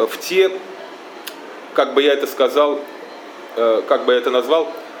в те, как бы я это сказал, как бы я это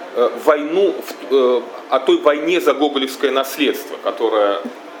назвал, войну, о той войне за гоголевское наследство, которая,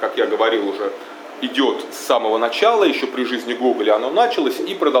 как я говорил уже, идет с самого начала, еще при жизни Гоголя оно началось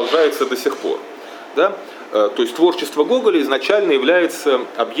и продолжается до сих пор. Да? То есть творчество Гоголя изначально является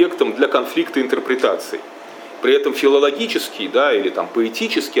объектом для конфликта интерпретаций. При этом филологический, да, или там,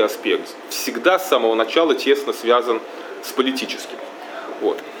 поэтический аспект всегда с самого начала тесно связан с политическим.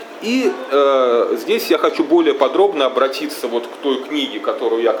 Вот. И здесь я хочу более подробно обратиться вот к той книге,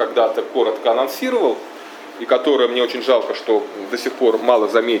 которую я когда-то коротко анонсировал, и которая мне очень жалко, что до сих пор мало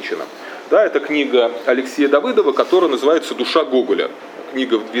замечена. Да, это книга Алексея Давыдова, которая называется «Душа Гоголя».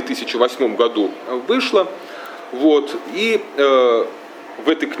 Книга в 2008 году вышла. Вот, и в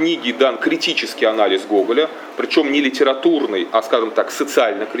этой книге дан критический анализ Гоголя, причем не литературный, а, скажем так,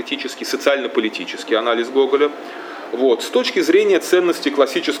 социально-критический, социально-политический анализ Гоголя, вот, с точки зрения ценностей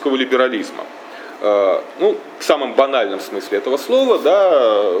классического либерализма. Ну, в самом банальном смысле этого слова,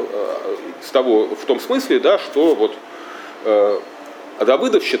 да, в том смысле, да, что вот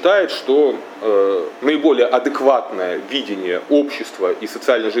Давыдов считает, что наиболее адекватное видение общества и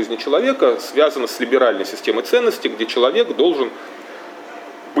социальной жизни человека связано с либеральной системой ценностей, где человек должен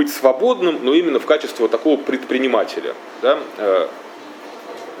быть свободным, но именно в качестве вот такого предпринимателя, да,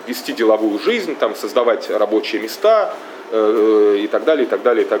 вести деловую жизнь, там, создавать рабочие места и так далее, и так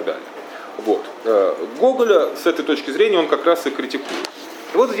далее, и так далее. Вот. Гоголя с этой точки зрения он как раз и критикует.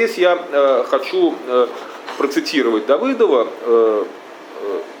 И вот здесь я хочу процитировать Давыдова,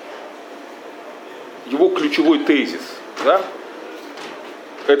 его ключевой тезис. Да?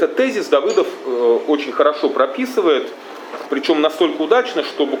 Этот тезис Давыдов очень хорошо прописывает, причем настолько удачно,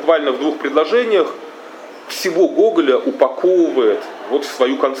 что буквально в 2 предложениях всего Гоголя упаковывает вот в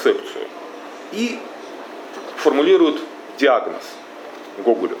свою концепцию и формулирует диагноз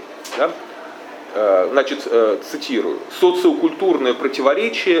Гоголю. Да? Значит, цитирую. «Социокультурное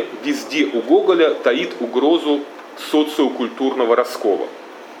противоречие везде у Гоголя таит угрозу социокультурного раскола».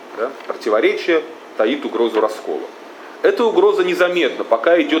 Да? Противоречие таит угрозу раскола. Эта угроза незаметна,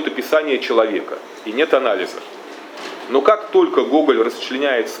 пока идет описание человека и нет анализа. Но как только Гоголь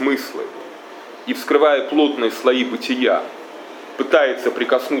расчленяет смыслы и, вскрывая плотные слои бытия, пытается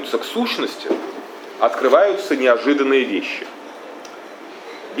прикоснуться к сущности, открываются неожиданные вещи.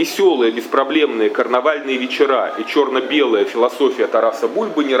 Веселые, беспроблемные карнавальные вечера и черно-белая философия Тараса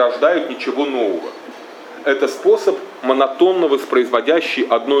Бульбы не рождают ничего нового. Это способ, монотонно воспроизводящий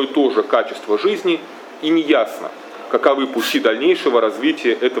одно и то же качество жизни, и неясно, каковы пути дальнейшего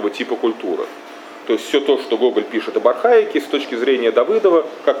развития этого типа культуры. То есть все то, что Гоголь пишет об архаике с точки зрения Давыдова,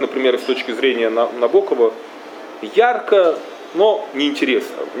 как, например, с точки зрения Набокова, ярко, но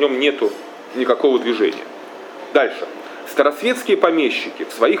неинтересно, в нем нету никакого движения. Дальше. Старосветские помещики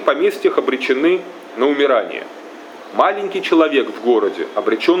в своих поместьях обречены на умирание. Маленький человек в городе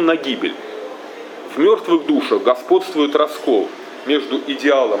обречен на гибель. В мертвых душах господствует раскол между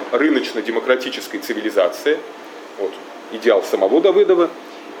идеалом рыночно-демократической цивилизации, вот, идеал самого Давыдова,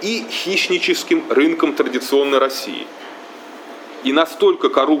 и хищническим рынком традиционной России. И настолько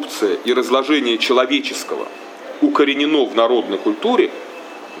коррупция и разложение человеческого укоренено в народной культуре,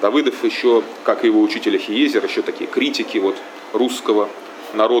 Давыдов еще, как и его учитель Хиезер, еще такие критики вот русского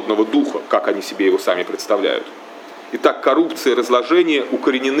народного духа, как они себе его сами представляют. Итак, коррупция и разложение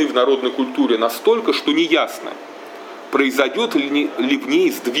укоренены в народной культуре настолько, что неясно, произойдет ли в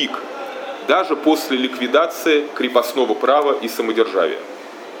ней сдвиг, даже после ликвидации крепостного права и самодержавия.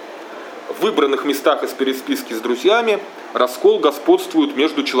 В выбранных местах из переписки с друзьями раскол господствует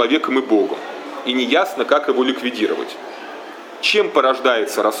между человеком и Богом, и неясно, как его ликвидировать. Чем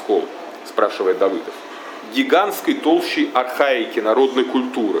порождается раскол, спрашивает Давыдов? Гигантской толщей архаики народной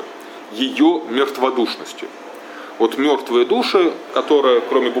культуры, ее мертводушностью. Вот мертвые души, которая,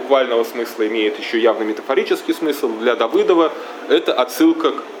 кроме буквального смысла, имеет еще явно метафорический смысл, для Давыдова это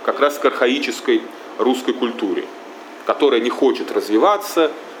отсылка как раз к архаической русской культуре, которая не хочет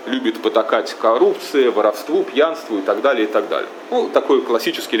развиваться, любит потакать коррупции, воровству, пьянству и так далее, и так далее. Ну, такой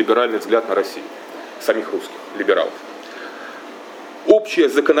классический либеральный взгляд на Россию, самих русских либералов. Общая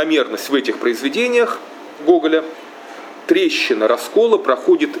закономерность в этих произведениях Гоголя, трещина раскола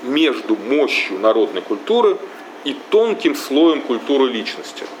проходит между мощью народной культуры и тонким слоем культуры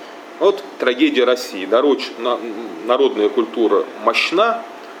личности. Вот трагедия России. Народная культура мощна,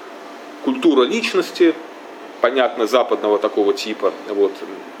 культура личности, понятно, западного такого типа, вот,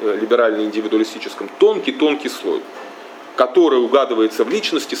 либерально-индивидуалистическом, тонкий слой, который угадывается в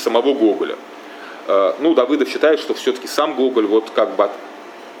личности самого Гоголя. Ну, Давыдов считает, что все-таки сам Гоголь вот как бы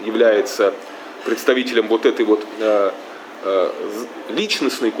является представителем вот этой вот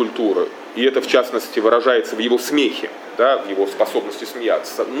личностной культуры, и это в частности выражается в его смехе, да, в его способности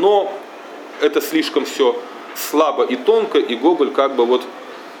смеяться. Но это слишком все слабо и тонко, и Гоголь как бы вот,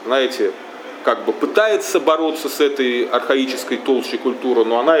 знаете, как бы пытается бороться с этой архаической толщей культуры,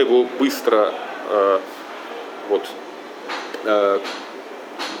 но она его быстро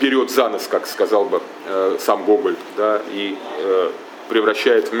берет за нос, как сказал бы сам Гоголь, да, и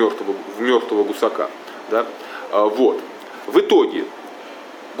превращает в мертвого гусака. Да. Вот. В итоге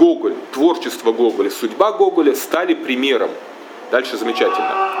Гоголь, творчество Гоголя, судьба Гоголя стали примером, дальше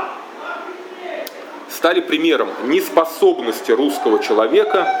замечательно, стали примером неспособности русского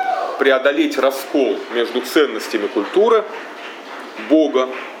человека преодолеть раскол между ценностями культуры, Бога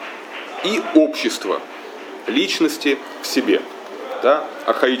и общества, личности в себе. да,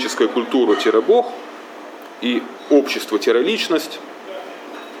 архаическая культура-бог и общество-личность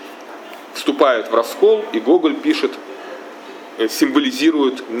вступают в раскол, и Гоголь пишет,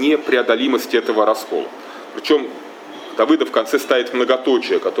 символизирует непреодолимость этого раскола. Причем Давыдов в конце ставит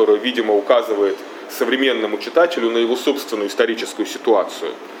многоточие, которое, видимо, указывает современному читателю на его собственную историческую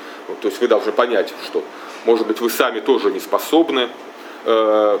ситуацию. Вот, то есть вы должны понять, что, может быть, вы сами тоже не способны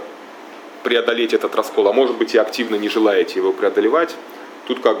преодолеть этот раскол, а может быть, и активно не желаете его преодолевать.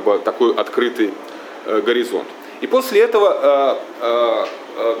 Тут как бы такой открытый горизонт. И после этого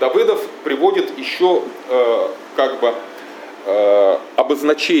Давыдов приводит еще как бы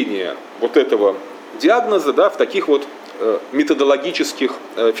обозначение вот этого диагноза, да, в таких вот методологических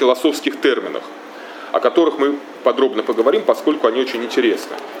философских терминах, о которых мы подробно поговорим, поскольку они очень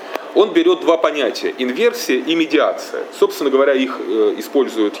интересны. Он берет два понятия – инверсия и медиация. Собственно говоря, их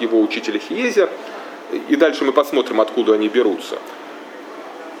использует его учитель Хиезер, и дальше мы посмотрим, откуда они берутся.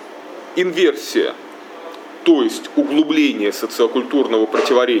 Инверсия, то есть углубление социокультурного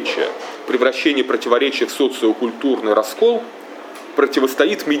противоречия, превращение противоречия в социокультурный раскол,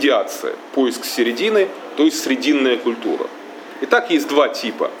 противостоит медиация, поиск середины, то есть срединная культура. Итак, есть два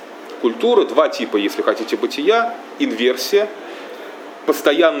типа культуры, два типа, если хотите, бытия: инверсия,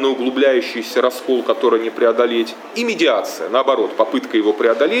 постоянно углубляющийся раскол, который не преодолеть, и медиация, наоборот, попытка его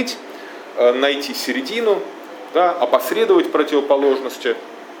преодолеть, найти середину, да, опосредовать противоположности.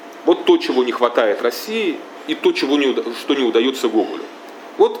 Вот то, чего не хватает России, и то, что не удается Гоголю.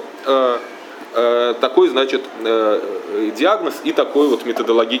 Вот такой, значит, диагноз и такой вот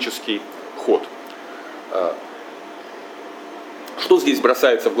методологический ход. Что здесь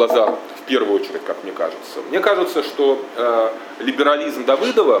бросается в глаза в первую очередь, как мне кажется? Мне кажется, что либерализм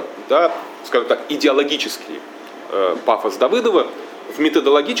Давыдова, да, скажем так, идеологический пафос Давыдова в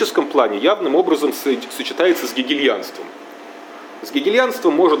методологическом плане явным образом сочетается с гегельянством. С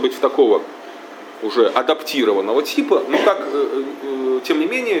гегельянством может быть в такого уже адаптированного типа, но тем не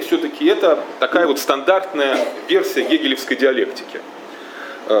менее, все-таки это такая вот стандартная версия гегелевской диалектики.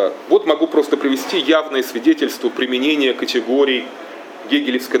 Вот могу просто привести явное свидетельство применения категорий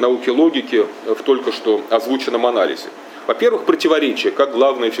гегелевской науки логики в только что озвученном анализе. Во-первых, противоречие как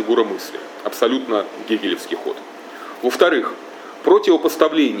главная фигура мысли. Абсолютно гегелевский ход. Во-вторых,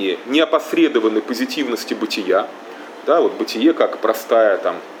 противопоставление неопосредованной позитивности бытия. Да, вот бытие как простая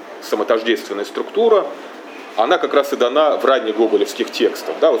там самотождественная структура, она как раз и дана в ранних гоголевских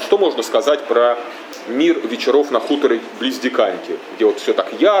текстах. Да, вот что можно сказать про мир вечеров на хуторе близ Диканьки, где вот все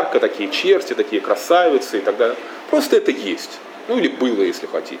так ярко, такие черти, такие красавицы и так далее. Просто это есть. Ну или было, если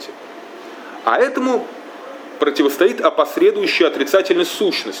хотите. А этому противостоит опосредующая отрицательность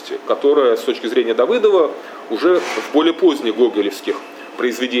сущности, которая с точки зрения Давыдова уже в более поздних гоголевских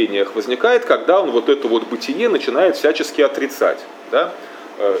произведениях возникает, когда он вот это вот бытие начинает всячески отрицать. Да?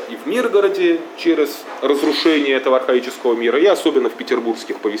 И в Миргороде через разрушение этого архаического мира, и особенно в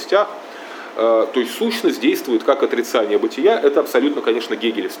петербургских повестях. То есть сущность действует как отрицание бытия. Это абсолютно, конечно,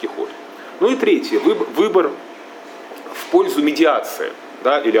 гегелевский ход. Ну и третье, выбор в пользу медиации,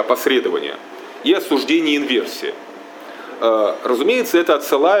 да, или опосредования и осуждения инверсии. Разумеется, это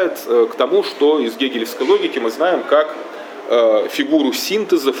отсылает к тому, что из гегелевской логики мы знаем как фигуру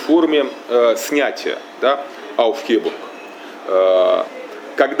синтеза в форме снятия, да, Aufhebung.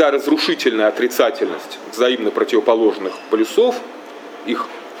 Когда разрушительная отрицательность взаимно противоположных полюсов, их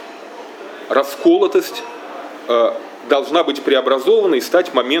расколотость должна быть преобразована и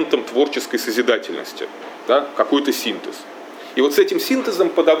стать моментом творческой созидательности, да, какой-то синтез. И вот с этим синтезом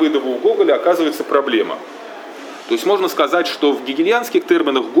по Давыдову у Гоголя оказывается проблема. То есть можно сказать, что в гегельянских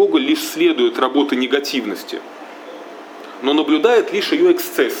терминах Гоголь лишь следует работе негативности, но наблюдает лишь ее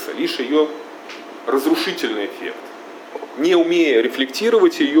эксцессы, лишь ее разрушительный эффект, не умея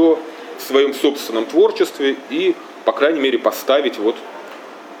рефлектировать ее в своем собственном творчестве и, по крайней мере, поставить, вот,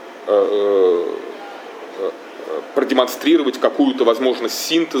 продемонстрировать какую-то возможность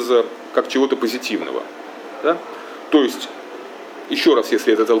синтеза как чего-то позитивного. Да? То есть, еще раз,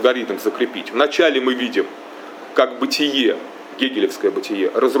 если этот алгоритм закрепить, вначале мы видим, как бытие, гегелевское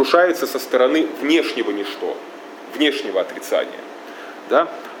бытие, разрушается со стороны внешнего ничто, внешнего отрицания. Да?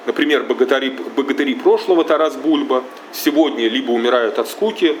 Например, богатыри прошлого Тарас Бульба сегодня либо умирают от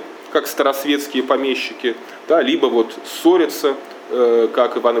скуки, как старосветские помещики, да, либо вот ссорятся,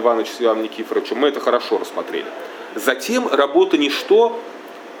 как Иван Иванович с Иваном Никифоровичем. Мы это хорошо рассмотрели. Затем работа ничто,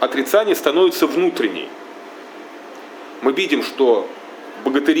 отрицание становится внутренней. Мы видим, что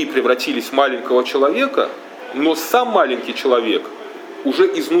богатыри превратились в маленького человека, но сам маленький человек уже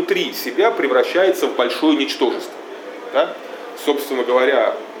изнутри себя превращается в большое ничтожество. Да? Собственно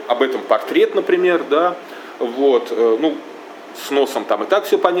говоря, об этом портрет, например, да, вот, ну, с носом там и так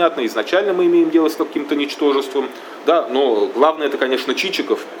все понятно, изначально мы имеем дело с каким-то ничтожеством, да, но главное это, конечно,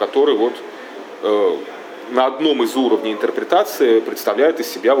 Чичиков, который вот на одном из уровней интерпретации представляет из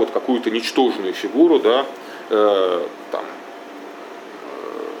себя вот какую-то ничтожную фигуру, да, там,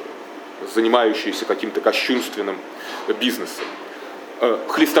 занимающуюся каким-то кощунственным бизнесом.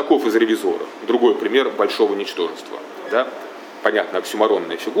 Хлестаков из «Ревизора», другой пример большого ничтожества, да, понятно,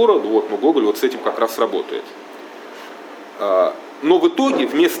 оксюморонная фигура, вот, но Гоголь вот с этим как раз работает. Но в итоге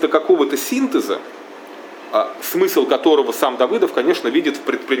вместо какого-то синтеза, смысл которого сам Давыдов, конечно, видит в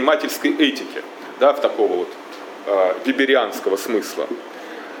предпринимательской этике, да, в такого вот веберианского смысла,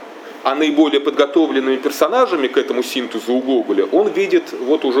 а наиболее подготовленными персонажами к этому синтезу у Гоголя он видит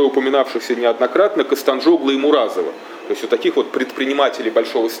вот уже упоминавшихся неоднократно Костанжогла и Муразова, то есть вот таких вот предпринимателей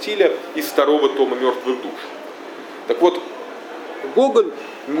большого стиля из второго тома «Мертвых душ». Так вот, Гоголь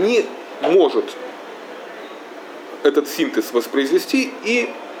не может этот синтез воспроизвести, и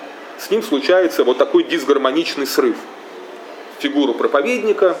с ним случается вот такой дисгармоничный срыв. Фигуру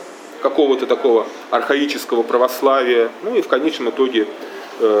проповедника, какого-то такого архаического православия, ну и в конечном итоге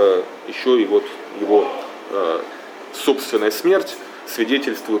еще и вот его собственная смерть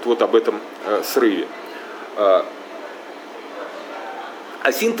свидетельствует вот об этом срыве.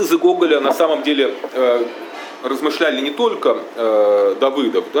 А синтезы Гоголя на самом деле размышляли не только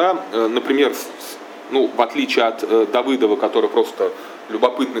Давыдов, да, например, ну, в отличие от Давыдова, который просто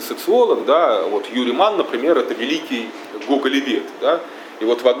любопытный социолог, да, вот Юрий Манна, например, это великий гоголевед, да, и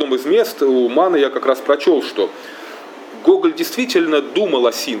вот в одном из мест у Манна я как раз прочел, что Гоголь действительно думал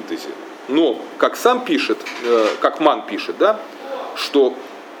о синтезе, но, как сам пишет, как Манн пишет, да, что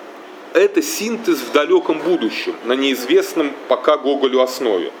это синтез в далеком будущем, на неизвестном пока Гоголю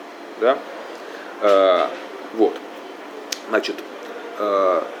основе. Да? Вот. Значит,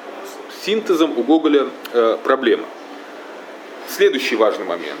 с синтезом у Гоголя проблема. Следующий важный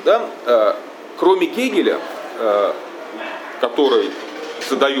момент. Да? Кроме Гегеля, который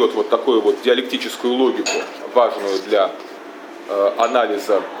задает вот такую вот диалектическую логику, важную для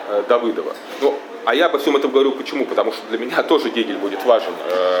анализа Давыдова. Ну, а я обо всем этом говорю почему? Потому что для меня тоже Гегель будет важен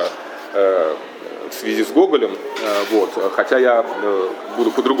в связи с Гоголем, вот, хотя я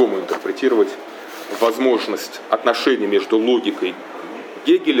буду по-другому интерпретировать возможность отношений между логикой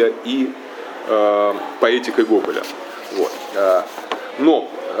Гегеля и поэтикой Гоголя. Вот. Но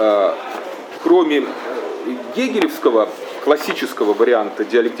кроме гегелевского классического варианта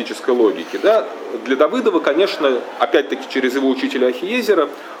диалектической логики, да, для Давыдова, конечно, опять-таки через его учителя Ахиезера,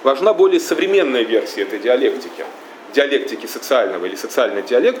 важна более современная версия этой диалектики, диалектики социального или социальной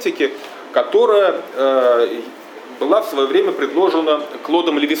диалектики, которая была в свое время предложена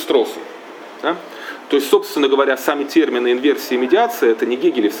Клодом Левистросом. Да? То есть, собственно говоря, сами термины инверсия и медиация — это не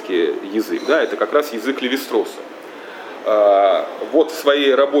гегелевский язык, да, это как раз язык Левистроса. Вот в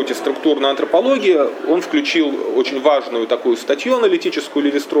своей работе «Структурная антропология» он включил очень важную такую статью аналитическую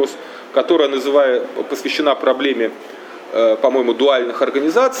Левистрос, которая посвящена проблеме, по-моему, дуальных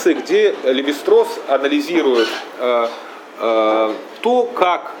организаций, где Левистрос анализирует то,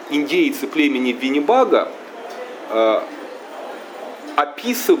 как индейцы племени Виннибага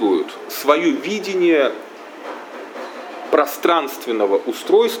описывают свое видение пространственного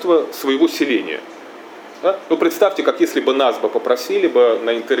устройства своего селения. Да? Ну, представьте, как если бы нас попросили бы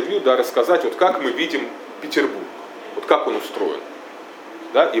на интервью, да, рассказать, вот как мы видим Петербург, вот как он устроен.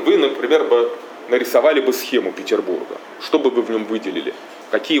 Да? И вы, например, нарисовали бы схему Петербурга, что бы вы в нем выделили,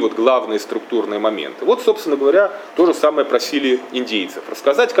 какие вот главные структурные моменты. Вот, собственно говоря, то же самое просили индейцев,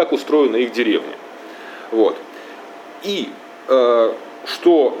 рассказать, как устроена их деревня. Вот. И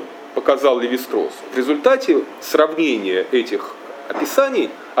что показал Левистрос? В результате сравнения этих описаний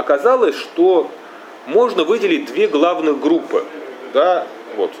оказалось, что можно выделить две главных группы, да,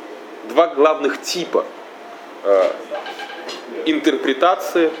 вот, два главных типа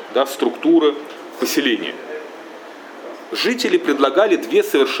интерпретации, да, структуры поселения. Жители предлагали две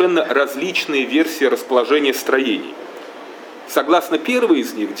совершенно различные версии расположения строений. Согласно первой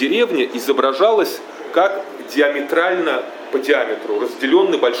из них, деревня изображалась как диаметрально по диаметру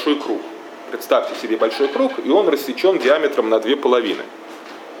разделенный большой круг. Представьте себе большой круг, и он рассечен диаметром на две половины.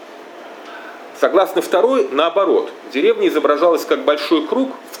 Согласно второй, наоборот, деревня изображалась как большой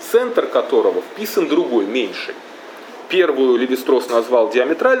круг, в центр которого вписан другой, меньший. Первую Левистрос назвал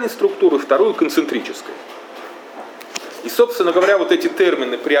диаметральной структурой, вторую концентрической. И, собственно говоря, вот эти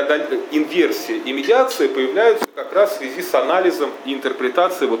термины инверсия и медиация появляются как раз в связи с анализом и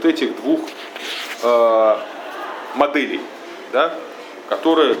интерпретацией вот этих двух моделей, да,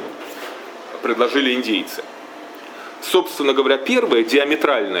 которые предложили индейцы. Собственно говоря, первая,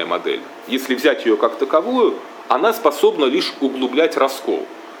 диаметральная модель, если взять ее как таковую, она способна лишь углублять раскол.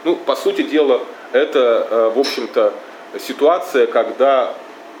 Ну, по сути дела, это, в общем-то, ситуация, когда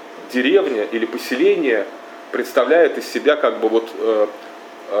деревня или поселение представляет из себя как бы вот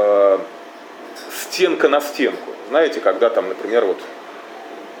стенка на стенку. Знаете, когда там, например, вот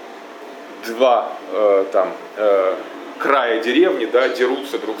два края деревни, да,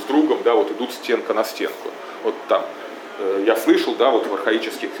 дерутся друг с другом, да, вот идут стенка на стенку. Вот там я слышал, да, вот в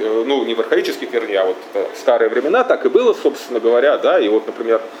архаических, ну не в архаических, вернее, а вот в старые времена так и было, собственно говоря, да, и вот,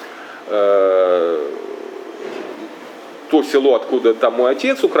 например, то село, откуда там мой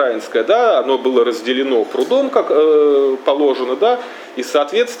отец, украинское, да, оно было разделено прудом, как положено, да, и,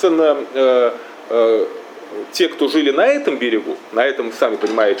 соответственно, те, кто жили на этом берегу, на этом, сами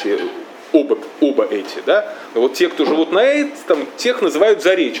понимаете, оба эти, да, вот те, кто живут на этом, тех называют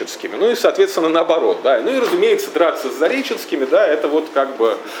зареченскими, ну и, соответственно, наоборот, да, ну и, разумеется, драться с зареченскими, да, это вот как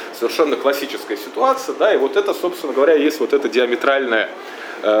бы совершенно классическая ситуация, да, и вот это, собственно говоря, есть вот эта диаметральная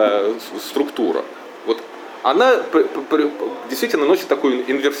структура. Вот она действительно носит такой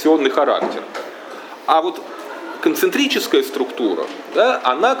инверсионный характер. А вот концентрическая структура, да,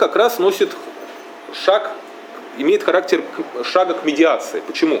 она как раз носит имеет характер шага к медиации.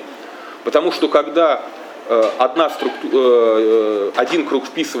 Почему? Потому что когда один круг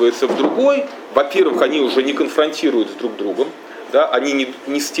вписывается в другой, во-первых, они уже не конфронтируют с друг другом, да, они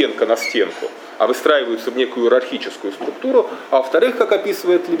не стенка на стенку, а выстраиваются в некую иерархическую структуру, а во-вторых, как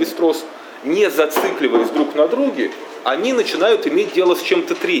описывает Левистрос, не зацикливаясь друг на друге, они начинают иметь дело с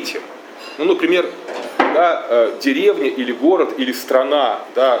чем-то третьим. Ну, например, да, деревня или город или страна,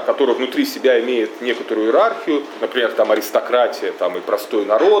 да, которая внутри себя имеет некоторую иерархию, например, там аристократия, там и простой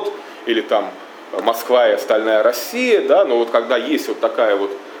народ, или там Москва и остальная Россия, да, но вот когда есть вот такая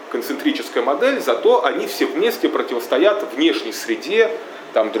вот концентрическая модель, зато они все вместе противостоят внешней среде,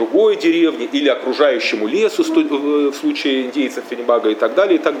 там другой деревни или окружающему лесу в случае индейцев Фенебага и так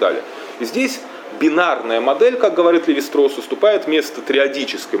далее, и так далее. И здесь бинарная модель, как говорит Левистрос, уступает место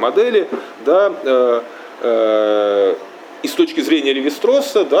триадической модели, да, и с точки зрения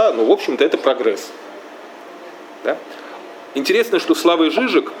Левистроса, да, ну, в общем-то, это прогресс. Да? Интересно, что Славой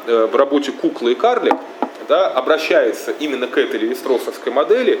Жижик в работе «Кукла и карлик», да, обращается именно к этой левистросовской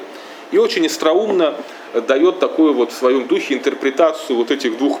модели и очень остроумно дает такую вот в своем духе интерпретацию вот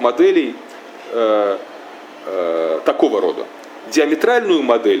этих двух моделей такого рода. Диаметральную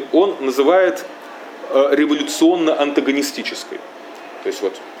модель он называет революционно-антагонистической. То есть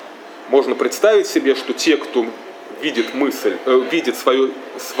вот можно представить себе, что те, кто видит видит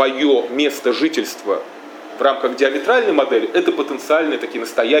свое место жительства в рамках диаметральной модели, это потенциальные такие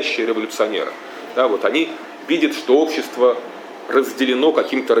настоящие революционеры. Да, вот они видят, что общество разделено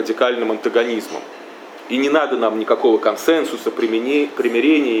каким-то радикальным антагонизмом. И не надо нам никакого консенсуса,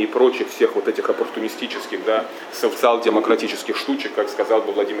 примирения и прочих всех вот этих оппортунистических, да, социал-демократических штучек, как сказал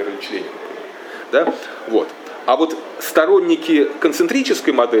бы Владимир Ильич Ленин. Да? Вот. А вот сторонники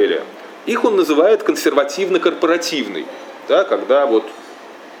концентрической модели, их он называет консервативно-корпоративной. Да, когда вот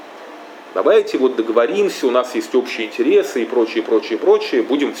давайте вот договоримся, у нас есть общие интересы и прочее,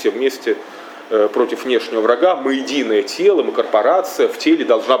 будем все вместе против внешнего врага, мы единое тело, мы корпорация, в теле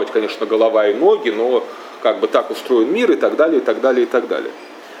должна быть, конечно, голова и ноги, но как бы так устроен мир и так далее, и так далее, и так далее.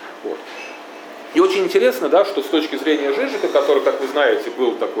 Вот. И очень интересно, да, что с точки зрения Жижика, который, как вы знаете,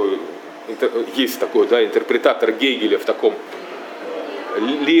 был такой, есть такой, да, интерпретатор Гегеля в таком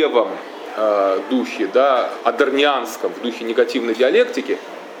левом духе, да, адорнианском, в духе негативной диалектики,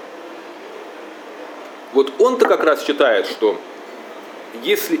 вот он-то как раз считает, что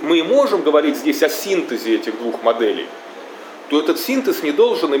если мы можем говорить здесь о синтезе этих двух моделей, то этот синтез не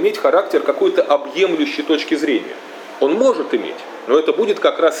должен иметь характер какой-то объемлющей точки зрения. Он может иметь, но это будет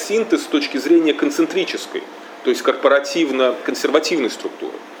как раз синтез с точки зрения концентрической, то есть корпоративно-консервативной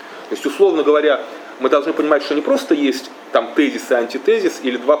структуры. То есть, условно говоря, мы должны понимать, что не просто есть там тезис и антитезис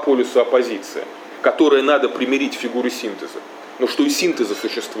или два полюса оппозиции, которые надо примирить в фигуре синтеза, но что и синтеза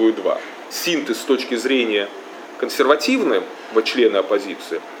существует два. Синтез с точки зрения консервативного члена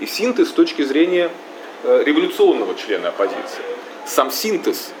оппозиции и синтез с точки зрения революционного члена оппозиции. Сам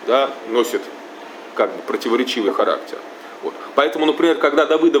синтез, да, носит как бы противоречивый характер. Вот. Поэтому, например, когда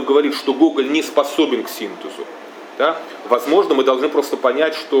Давыдов говорит, что Гоголь не способен к синтезу, да, возможно, мы должны просто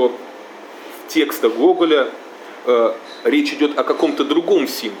понять, что в текстах Гоголя речь идет о каком-то другом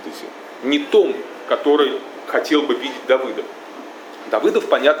синтезе, не том, который хотел бы видеть Давыдов. Давыдов,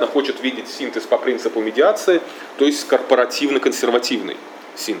 понятно, хочет видеть синтез по принципу медиации, то есть корпоративно-консервативный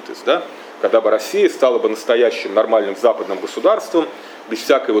синтез, да? Когда бы Россия стала бы настоящим нормальным западным государством, без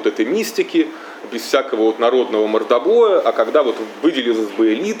всякой вот этой мистики, без всякого вот народного мордобоя, а когда вот выделилась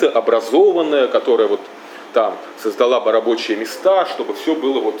бы элита, образованная, которая вот там создала бы рабочие места, чтобы все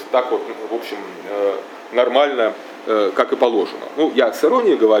было вот так вот, в общем, нормально, как и положено. Ну, я с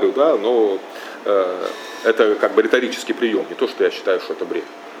иронией говорю, да, но это как бы риторический прием, не то, что я считаю, что это бред.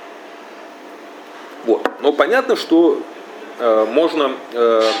 Вот. Но понятно, что можно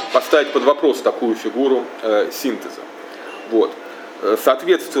поставить под вопрос такую фигуру синтеза. Вот.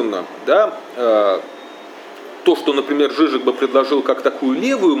 Соответственно, да, то, что, например, Жижик бы предложил как такую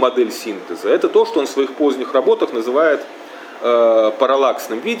левую модель синтеза, это то, что он в своих поздних работах называет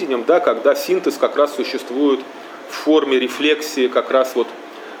параллаксным видением, да, когда синтез как раз существует в форме рефлексии как раз вот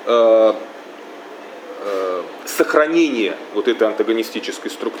сохранения вот этой антагонистической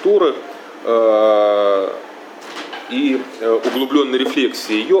структуры и углубленной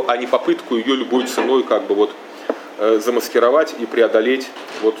рефлексии ее, а не попытку ее любой ценой как бы вот замаскировать и преодолеть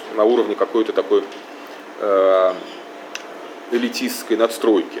вот на уровне какой-то такой элитистской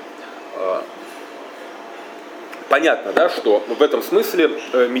надстройки. Понятно, да, что в этом смысле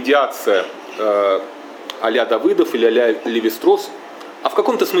медиация а-ля Давыдов или а-ля Леви-Стросс, а в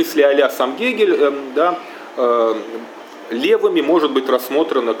каком-то смысле а-ля сам Гегель, да, левыми может быть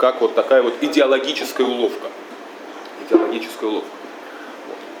рассмотрена как вот такая вот идеологическая уловка. Идеологическая уловка.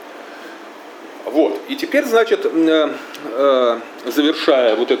 Вот. И теперь, значит,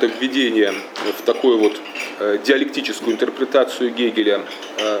 завершая вот это введение в такую вот диалектическую интерпретацию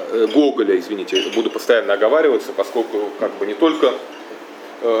Гоголя, извините, буду постоянно оговариваться, поскольку как бы не только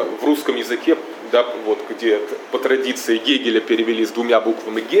в русском языке, да, вот где по традиции Гегеля перевели с двумя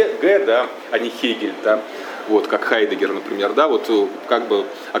буквами Г, да, а не Хегель, да, вот, как Хайдеггер, например, да, вот как бы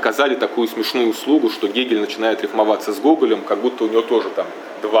оказали такую смешную услугу, что Гегель начинает рифмоваться с Гоголем, как будто у него тоже там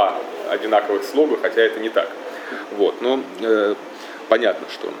два одинаковых слога, хотя это не так. Вот, но понятно,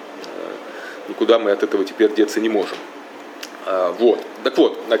 что никуда мы от этого теперь деться не можем. Вот, так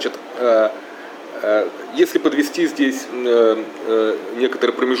вот, значит, если подвести здесь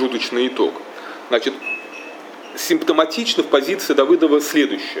некоторый промежуточный итог, значит, симптоматично в позиции Давыдова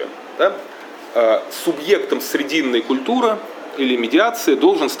следующее. Да? Субъектом срединной культуры или медиации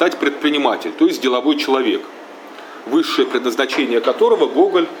должен стать предприниматель, то есть деловой человек, высшее предназначение которого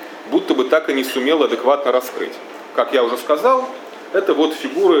Гоголь будто бы так и не сумел адекватно раскрыть. Как я уже сказал, это вот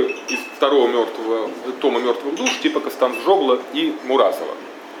фигуры из второго тома «Мертвых душ» типа Костанжогла и Муразова.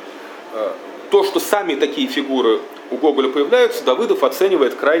 То, что сами такие фигуры у Гоголя появляются, Давыдов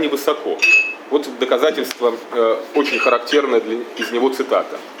оценивает крайне высоко. Вот доказательство очень характерное из него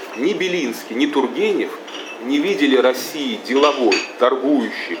цитата. «Ни Белинский, ни Тургенев не видели России деловой,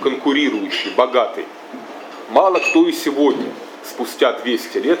 торгующей, конкурирующей, богатой. Мало кто и сегодня, спустя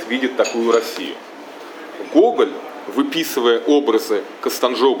 200 лет, видит такую Россию». Гоголь, выписывая образы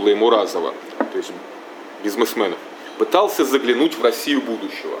Костанжогла и Муразова, то есть бизнесменов, пытался заглянуть в Россию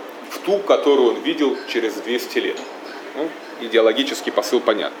будущего, в ту, которую он видел через 200 лет. Ну, идеологический посыл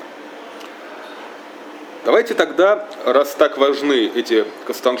понятен. Давайте тогда, раз так важны эти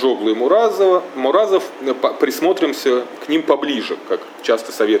Костанжогла и Муразов, присмотримся к ним поближе, как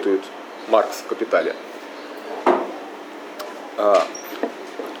часто советует Маркс в «Капитале».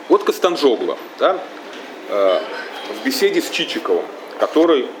 Вот Костанжогла, да, в беседе с Чичиковым,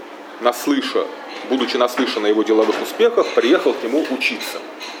 который, будучи наслышан о его деловых успехах, приехал к нему учиться.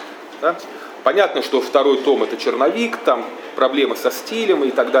 Да? Понятно, что второй том это черновик, там проблемы со стилем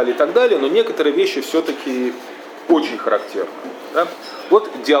и так далее, но некоторые вещи все-таки очень характерны. Да? Вот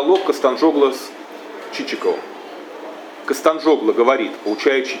диалог Костанжогла с Чичиковым. Костанжогла говорит,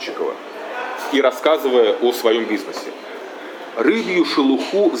 поучая Чичикова и рассказывая о своем бизнесе. «Рыбью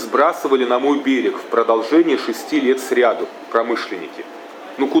шелуху сбрасывали на мой берег в продолжении 6 лет сряду промышленники.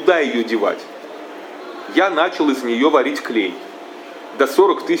 Ну куда ее девать? Я начал из нее варить клей. До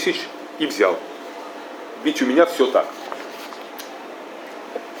 40 тысяч и взял. Ведь у меня все так».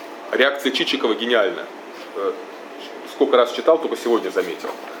 Реакция Чичикова гениальна. Сколько раз читал, только сегодня заметил.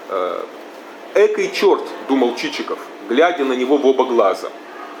 «Экой черт», — думал Чичиков, глядя на него в оба глаза.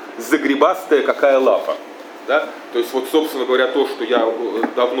 «Загребастая какая лапа». Да? То есть, вот, собственно говоря, то, что я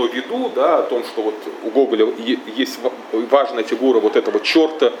давно веду, да, о том, что вот у Гоголя есть важная фигура вот этого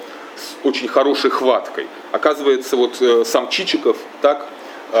черта с очень хорошей хваткой. Оказывается, вот сам Чичиков так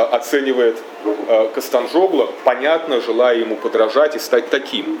оценивает Костанжогла, понятно, желая ему подражать и стать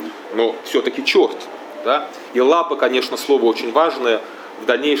таким. Но все-таки черт. Да? И лапа, конечно, слово очень важное. В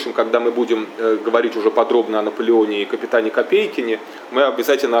дальнейшем, когда мы будем говорить уже подробно о Наполеоне и капитане Копейкине, мы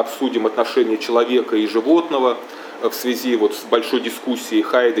обязательно обсудим отношения человека и животного в связи вот с большой дискуссией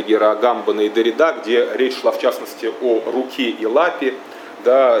Хайдеггера, Агамбена и Деррида, где речь шла в частности о руке и лапе,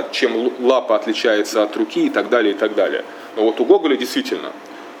 да, чем лапа отличается от руки и так далее, и так далее. Но вот у Гоголя действительно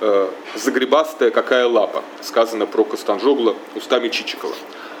загребастая какая лапа, сказано про Костанжогла устами Чичикова.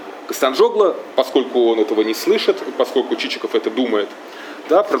 Костанжогла, поскольку он этого не слышит, поскольку Чичиков это думает,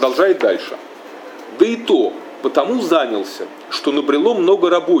 да, продолжает дальше. Да и то, потому занялся, что набрело много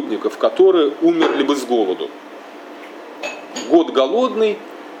работников, которые умерли бы с голоду. Год голодный,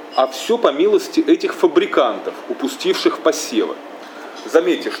 а все по милости этих фабрикантов, упустивших посевы.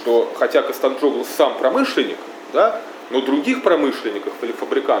 Заметьте, что хотя Костанжогла сам промышленник, да, но других промышленников или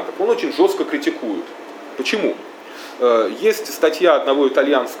фабрикантов он очень жестко критикует. Почему? Есть статья одного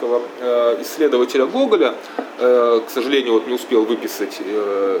итальянского исследователя Гоголя, к сожалению, вот не успел выписать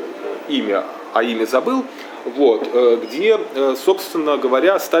имя, а имя забыл, вот, где, собственно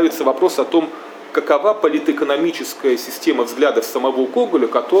говоря, ставится вопрос о том, какова политэкономическая система взглядов самого Гоголя,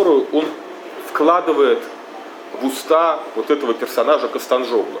 которую он вкладывает в уста вот этого персонажа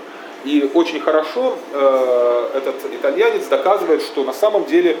Костанжогла. И очень хорошо этот итальянец доказывает, что на самом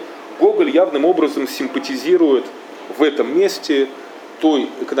деле Гоголь явным образом симпатизирует в этом месте той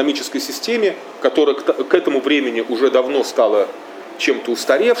экономической системе, которая к этому времени уже давно стала чем-то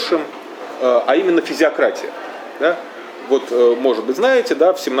устаревшим, а именно физиократия. Да? Вот, может быть, знаете,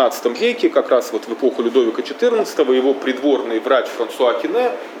 да, в 17 веке, как раз вот в эпоху Людовика XIV, его придворный врач Франсуа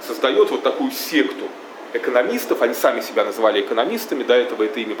Кине создает вот такую секту экономистов, они сами себя называли экономистами, до этого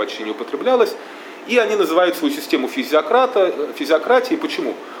это имя почти не употреблялось, и они называют свою систему физиократией.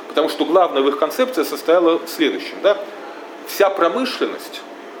 Почему? Потому что главная в их концепция состояла в следующем. Да? Вся промышленность,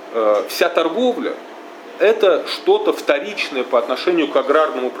 вся торговля – это что-то вторичное по отношению к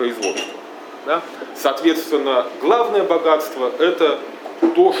аграрному производству. Да? Соответственно, главное богатство – это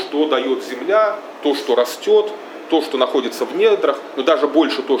то, что дает земля, то, что растет, то, что находится в недрах, но даже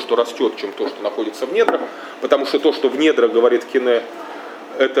больше то, что растет, чем то, что находится в недрах, потому что то, что в недрах, говорит Кине,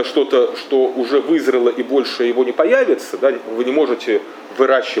 это что-то, что уже вызрело и больше его не появится, да? Вы не можете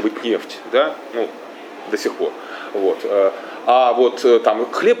выращивать нефть, да? Ну, до сих пор. Вот. А вот там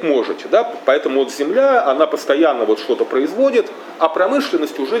хлеб можете, да? Поэтому вот земля, она постоянно вот что-то производит, а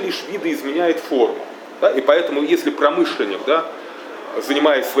промышленность уже лишь видоизменяет форму. Да? И поэтому если промышленник, да,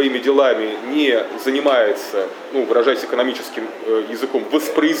 занимаясь своими делами, не занимается, ну, выражаясь экономическим языком,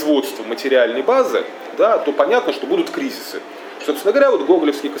 воспроизводством материальной базы, да, то понятно, что будут кризисы. Собственно говоря, вот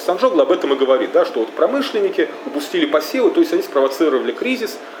гоголевский Костанжогла об этом и говорит, да, что вот промышленники упустили посевы, то есть они спровоцировали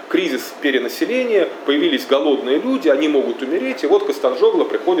кризис перенаселения, появились голодные люди, они могут умереть, и вот Костанжогла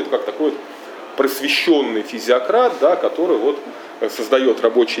приходит как такой вот просвещенный физиократ, да, который вот создает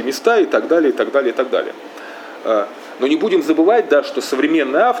рабочие места и так далее, и так далее, и так далее. Но не будем забывать, да, что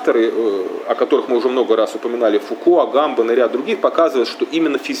современные авторы, о которых мы уже много раз упоминали, Фуко, Агамбен и ряд других, показывают, что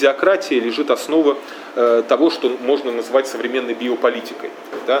именно в физиократии лежит основа того, что можно назвать современной биополитикой.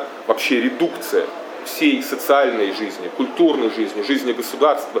 Да? Вообще редукция всей социальной жизни, культурной жизни, жизни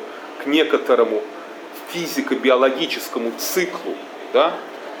государства к некоторому физико-биологическому циклу, да?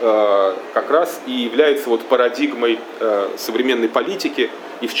 Как раз и является вот парадигмой современной политики,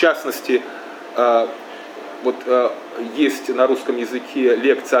 и в частности, вот есть на русском языке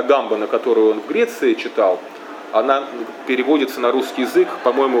лекция Агамбена, которую он в Греции читал, она переводится на русский язык,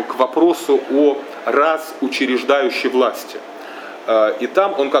 по-моему, к вопросу о разучреждающей власти. И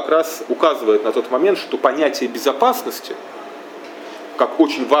там он как раз указывает на тот момент, что понятие безопасности, как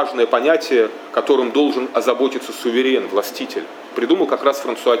очень важное понятие, которым должен озаботиться суверен, властитель, придумал как раз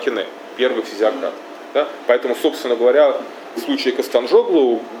Франсуа Кине, первый физиократ. Да? Поэтому, собственно говоря, в случае Костанжогла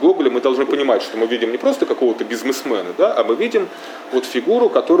у Гоголя мы должны понимать, что мы видим не просто какого-то бизнесмена, да, а мы видим вот фигуру,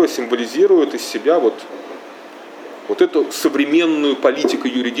 которая символизирует из себя вот эту современную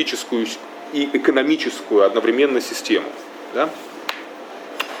политико-юридическую и экономическую одновременно систему. Да?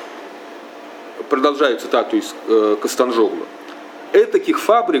 Продолжаю цитату из Костанжогла. «Этаких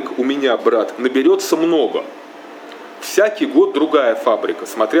фабрик у меня, брат, наберется много. Всякий год другая фабрика,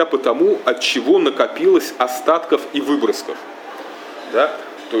 смотря по тому, от чего накопилось остатков и выбросков». Да?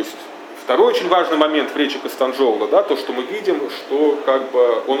 То есть второй очень важный момент в речи Костанжогла, да, то, что мы видим, что как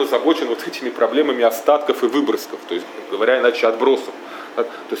бы он озабочен вот этими проблемами остатков и выбросков, то есть, говоря иначе, отбросов. Да? То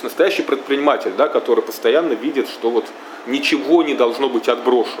есть настоящий предприниматель, да, который постоянно видит, что вот ничего не должно быть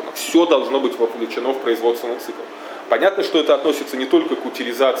отброшено, все должно быть вовлечено в производственный цикл. Понятно, что это относится не только к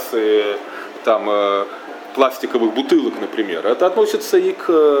утилизации там, пластиковых бутылок, например. Это относится и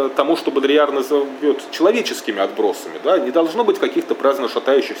к тому, что Бодрияр назовет человеческими отбросами. Да? Не должно быть каких-то праздно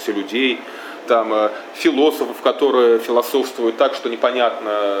шатающихся людей, там, философов, которые философствуют так, что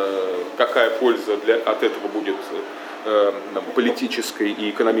непонятно, какая польза от этого будет политической и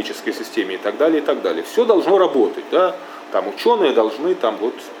экономической системе и так далее, и так далее. Все должно работать. Да? Там, ученые должны там,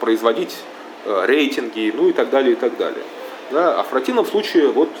 вот, производить рейтинги, ну и так далее, и так далее. Да? А в противном случае,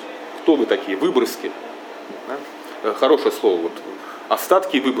 вот кто вы такие? Выброски. Да? Хорошее слово. Вот.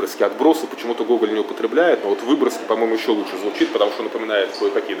 Остатки и выброски. Отбросы почему-то Гоголь не употребляет, но вот выброски, по-моему, еще лучше звучит, потому что напоминает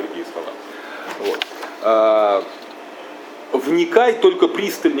кое-какие другие слова. Вот. «Вникай только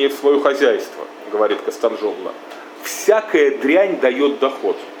пристальнее в свое хозяйство», говорит Костанжогло. «Всякая дрянь дает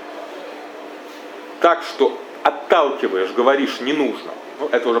доход. Так что отталкиваешь, говоришь, не нужно». Ну,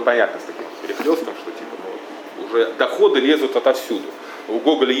 это уже понятно с таким перехлестом, что типа, ну, уже доходы лезут отовсюду. У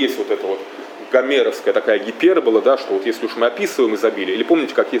Гоголя есть вот это вот гомеровская такая гипербола, да, что вот если уж мы описываем изобилие, или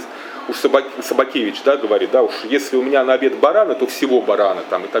помните, как есть уж Собакевич, да, говорит, да, уж если у меня на обед бараны, то всего бараны,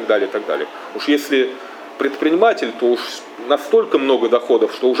 там, и так далее, и так далее. Уж если предприниматель, то уж настолько много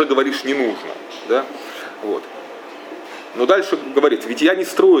доходов, что уже говоришь не нужно, да, вот. Но дальше говорит, ведь я не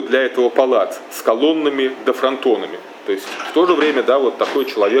строю для этого палац с колоннами да фронтонами. То есть в то же время, да, вот такой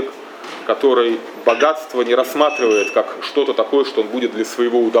человек, который богатство не рассматривает как что-то такое, что он будет для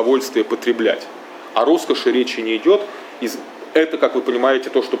своего удовольствия потреблять. О роскоши речи не идет. Это, как вы понимаете,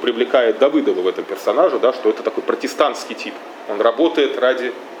 то, что привлекает Давыдова в этом персонаже, да, что это такой протестантский тип. Он работает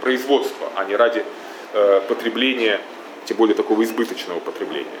ради производства, а не ради потребления, тем более такого избыточного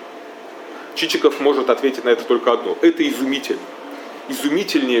потребления. Чичиков может ответить на это только одно. Это изумительно.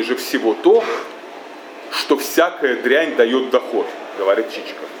 Изумительнее же всего то, что всякая дрянь дает доход, говорит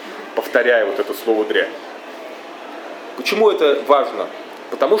Чичиков, повторяя вот это слово дрянь. Почему это важно?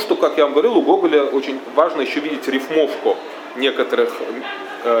 Потому что, как я вам говорил, у Гоголя очень важно еще видеть рифмовку некоторых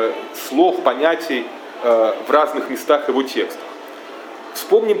слов, понятий в разных местах его текстов.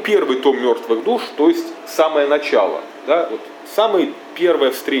 Вспомним первый том «Мертвых душ», то есть самое начало. Да? Вот самая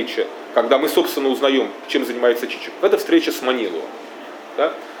первая встреча, когда мы, собственно, узнаем, чем занимается Чичиков. Это встреча с Маниловым.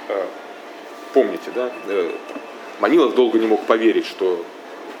 Да? Помните, да? Манилов долго не мог поверить, что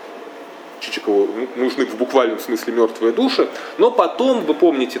Чичикову нужны в буквальном смысле мертвые души, но потом, вы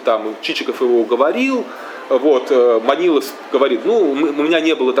помните, там Чичиков его уговорил, вот, Манилов говорит, ну, у меня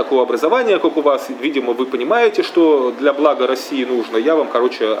не было такого образования, как у вас, видимо, вы понимаете, что для блага России нужно, я вам,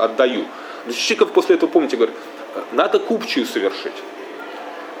 короче, отдаю. Но Чичиков после этого, помните, говорит, надо купчую совершить.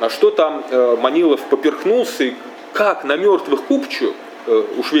 На что там Манилов поперхнулся, и как на мертвых купчую,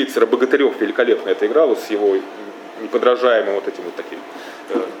 у Швейцера Богатырев великолепно это играло с его неподражаемым вот этим вот таким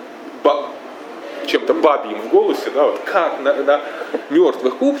чем-то бабьим в голосе, да, вот, как на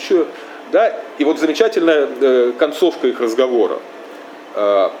мертвых купчую, да, и вот замечательная концовка их разговора.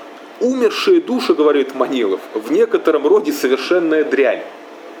 Умершие души, говорит Манилов, в некотором роде совершенная дрянь.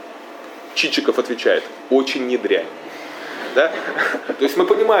 Чичиков отвечает, очень не дрянь. Да? То есть мы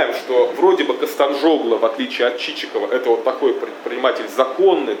понимаем, что вроде бы Костанжогло, в отличие от Чичикова, это вот такой предприниматель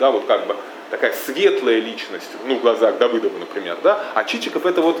законный, да, вот как бы такая светлая личность, ну, в глазах Давыдова, например, да, а Чичиков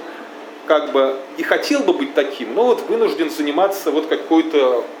это вот как бы и хотел бы быть таким, но вот вынужден заниматься вот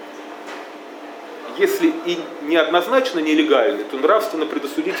какой-то, если и неоднозначно нелегальной, то нравственно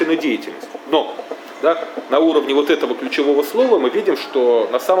предосудительной деятельностью. Но да, на уровне вот этого ключевого слова мы видим, что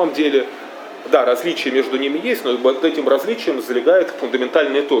на самом деле, да, различия между ними есть, но под этим различием залегает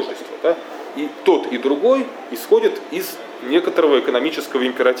фундаментальное тождество. Да? И тот, и другой исходит из некоторого экономического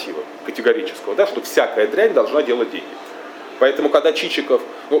императива, категорического, да, что всякая дрянь должна делать деньги. Поэтому, когда Чичиков,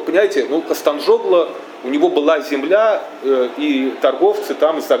 ну, понимаете, ну, Костанжогло, у него была земля, и торговцы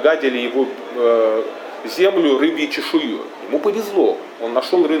там загадили его землю рыбьей чешуей. Ему повезло, он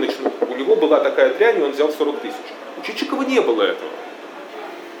нашел рыночную, у него была такая дрянь, и он взял 40 тысяч. У Чичикова не было этого,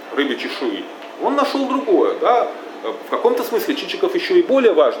 рыбьей чешуи. Он нашел другое, да. В каком-то смысле Чичиков еще и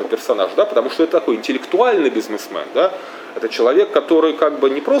более важный персонаж, да, потому что это такой интеллектуальный бизнесмен, да. Это человек, который как бы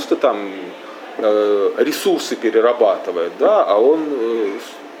не просто там ресурсы перерабатывает, да, а он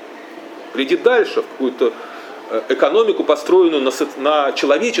глядит дальше в какую-то экономику, построенную на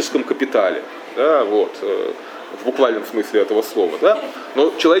человеческом капитале, да, вот, в буквальном смысле этого слова, да.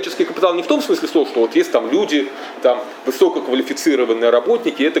 Но человеческий капитал не в том смысле слова, что вот есть там люди, там высококвалифицированные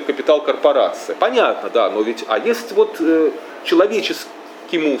работники, это капитал корпорации. Понятно, да, но ведь, а есть вот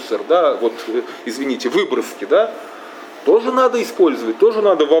человеческий мусор, да, вот, извините, выброски, да, тоже надо использовать, тоже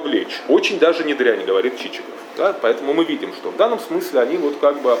надо вовлечь. Очень даже не дрянь, говорит Чичиков. Да? Поэтому мы видим, что в данном смысле они вот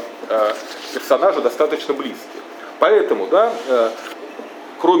как бы персонажи достаточно близкие. Поэтому, да,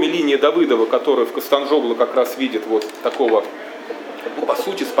 кроме линии Давыдова, которую в Костанжогло как раз видит вот такого, ну, по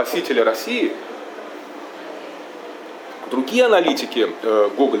сути, спасителя России, другие аналитики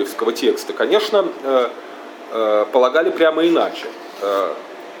гоголевского текста, конечно, полагали прямо иначе.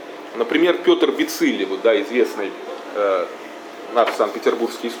 Например, Петр Бицилли, вот, да, известный наш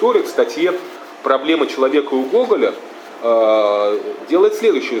санкт-петербургский историк, в статье «Проблема человека у Гоголя» делает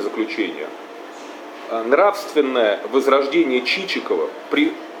следующее заключение. нравственное возрождение Чичикова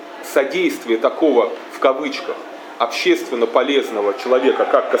при содействии такого, в кавычках, общественно полезного человека,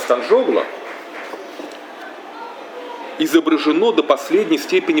 как Костанжогло, изображено до последней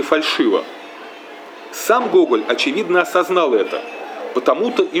степени фальшиво. Сам Гоголь, очевидно, осознал это,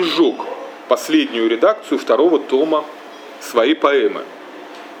 потому-то и сжег последнюю редакцию второго тома своей поэмы.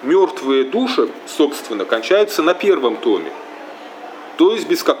 «Мертвые души», собственно, кончаются на первом томе, то есть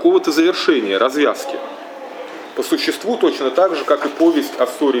без какого-то завершения, развязки. По существу точно так же, как и повесть о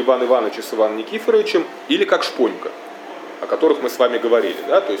ссоре Ивана Ивановича с Иваном Никифоровичем или как «Шпонька», о которых мы с вами говорили.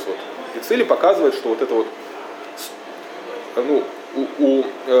 Да? То есть вот Вицелий показывает, что вот это вот у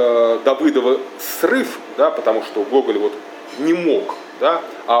Давыдова срыв, да, потому что Гоголь вот не мог, да,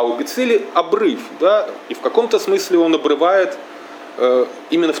 а у Вицелия обрыв, да, и в каком-то смысле он обрывает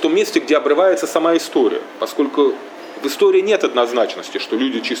именно в том месте, где обрывается сама история, поскольку в истории нет однозначности, что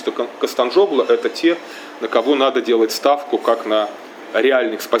люди чисто Костанжогло — это те, на кого надо делать ставку, как на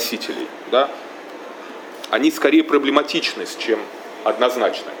реальных спасителей. Да? Они скорее проблематичность, чем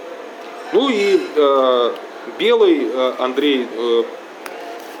однозначны. Ну и Белый Андрей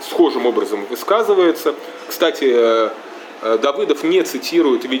схожим образом высказывается. Кстати, Давыдов не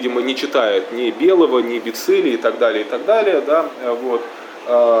цитирует, видимо, не читает ни Белого, ни Вицелия и так далее, да, вот.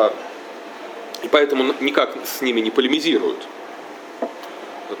 И поэтому никак с ними не полемизирует.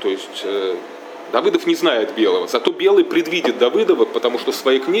 То есть Давыдов не знает Белого. Зато Белый предвидит Давыдова, потому что в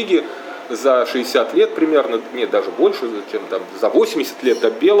своей книге за 60 лет примерно, нет, даже больше, чем там, за 80 лет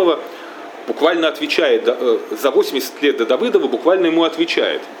до Белого, буквально отвечает, за 80 лет до Давыдова буквально ему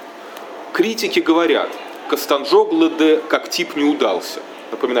отвечает. Критики говорят, Костанжогло как тип не удался.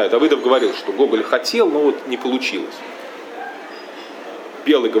 Напоминаю, Давыдов говорил, что Гоголь хотел, но вот не получилось.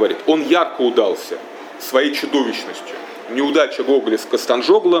 Белый говорит, он ярко удался своей чудовищностью. Неудача Гоголя с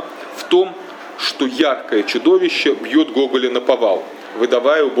Костанжогло в том, что яркое чудовище бьет Гоголя наповал,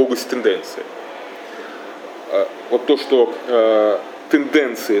 выдавая убогость тенденции. Вот то, что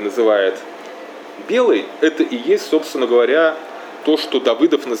тенденции называет Белый, это и есть, собственно говоря, то, что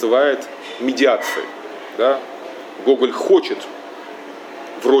Давыдов называет медиацией. Да? Гоголь хочет,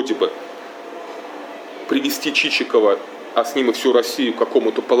 вроде бы, привести Чичикова, а с ним и всю Россию, к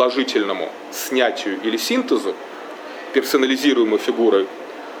какому-то положительному снятию или синтезу, персонализируемой фигурой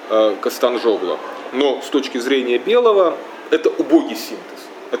Костанжогло. Но с точки зрения Белого это убогий синтез,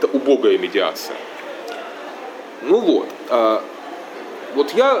 это убогая медиация. Ну вот.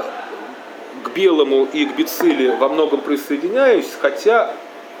 Вот я к Белому и к Вицелию во многом присоединяюсь, хотя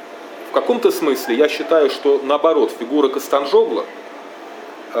в каком-то смысле я считаю, что наоборот, фигура Костанжогло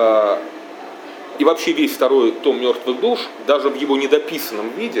и вообще весь второй том «Мертвых душ», даже в его недописанном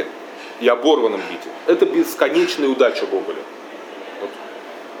виде и оборванном виде, это бесконечная удача Гоголя. Вот.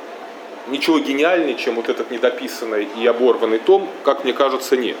 Ничего гениальнее, чем вот этот недописанный и оборванный том, как мне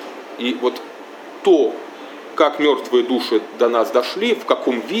кажется, нет. И вот то, как «Мертвые души» до нас дошли, в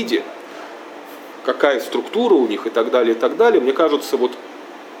каком виде, какая структура у них и так далее, мне кажется, вот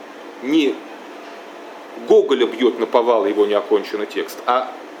не Гоголя бьет наповал его неоконченный текст,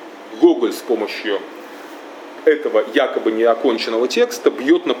 а Гоголь с помощью этого якобы неоконченного текста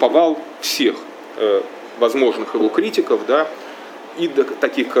бьет наповал всех возможных его критиков, да, и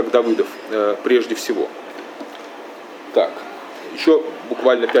таких, как Давыдов, прежде всего. Так, еще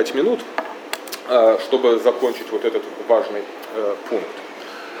буквально 5 минут, чтобы закончить вот этот важный пункт.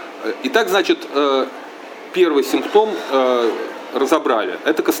 Итак, значит, первый симптом разобрали.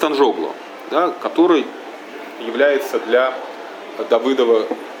 Это Костанжогло, да, который является для Давыдова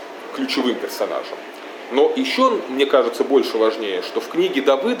ключевым персонажем. Но еще, мне кажется, больше важнее, что в книге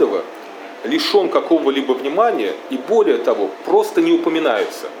Давыдова лишен какого-либо внимания и, более того, просто не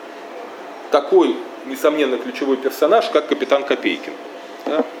упоминается такой, несомненно, ключевой персонаж, как капитан Копейкин.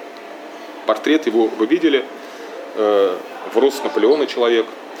 Да? Портрет его вы видели, в рост Наполеона человек,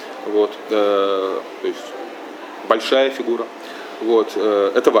 вот, то есть большая фигура, вот,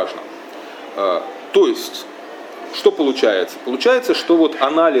 это важно. То есть, что получается? Получается, что вот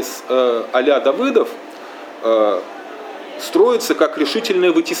анализ а-ля Давыдов строится как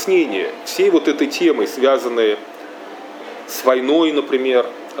решительное вытеснение всей вот этой темы, связанной с войной, например,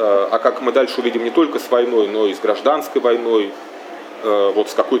 а как мы дальше увидим, не только с войной, но и с гражданской войной, вот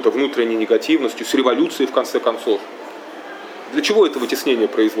с какой-то внутренней негативностью, с революцией в конце концов. Для чего это вытеснение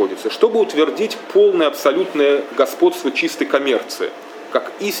производится? Чтобы утвердить полное абсолютное господство чистой коммерции,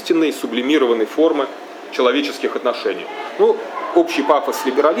 как истинной сублимированной формы человеческих отношений. Ну, общий пафос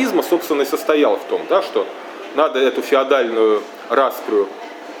либерализма, собственно, и состоял в том, да, что надо эту феодальную расприю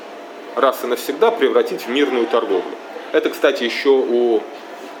раз и навсегда превратить в мирную торговлю. Это, кстати, еще у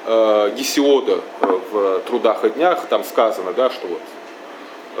Гесиода в «Трудах и днях», там сказано, да, что вот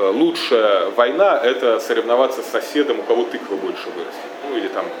лучшая война – это соревноваться с соседом, у кого тыква больше вырастет. Ну или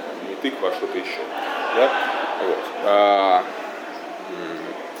там не тыква, а что-то еще. Да? Вот.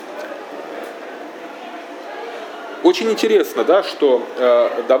 Очень интересно, да, что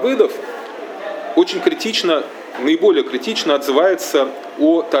Давыдов очень критично, наиболее критично отзывается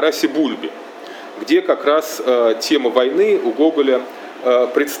о Тарасе Бульбе, где как раз тема войны у Гоголя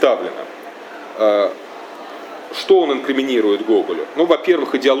представлена. Что он инкриминирует Гоголю? Ну,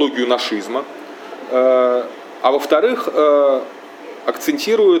 во-первых, идеологию нашизма, а во-вторых,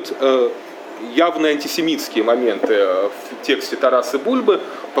 акцентирует явные антисемитские моменты в тексте Тараса Бульбы,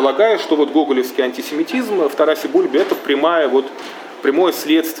 полагая, что вот гоголевский антисемитизм в Тарасе Бульбе – это прямое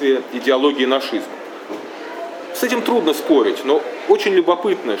следствие идеологии нашизма. С этим трудно спорить, но очень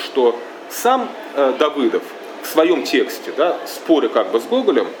любопытно, что сам Давыдов в своем тексте, да, споря как бы с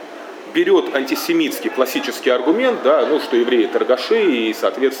Гоголем, берет антисемитский классический аргумент, да, ну, что евреи торгаши и,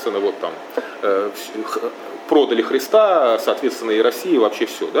 соответственно, вот там продали Христа, соответственно, и Россия, вообще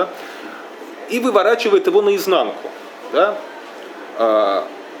все, да, и выворачивает его наизнанку. Да?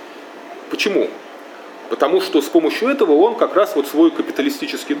 Почему? Потому что с помощью этого он как раз вот свой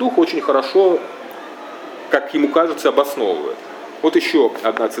капиталистический дух очень хорошо, как ему кажется, обосновывает. Вот еще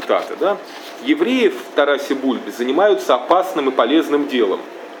одна цитата. Да? «Евреи в Тарасе Бульбе занимаются опасным и полезным делом,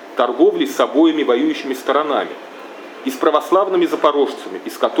 торговлей с обоими воюющими сторонами, и с православными запорожцами, и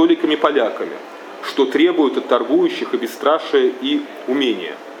с католиками-поляками, что требует от торгующих и бесстрашия и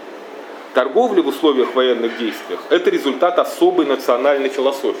умения. Торговля в условиях военных действий – это результат особой национальной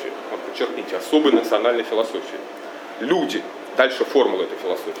философии». Вот подчеркните, особой национальной философии. Люди, дальше формула этой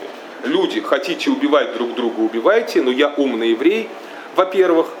философии. Люди, хотите убивать друг друга, убивайте, но я умный еврей,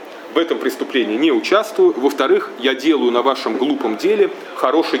 во-первых, в этом преступлении не участвую, во-вторых, я делаю на вашем глупом деле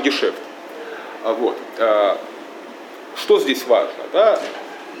хороший гешефт. Вот. Что здесь важно? Да?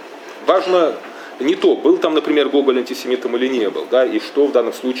 Важно не то, был там, например, Гоголь антисемитом или не был, да, и что в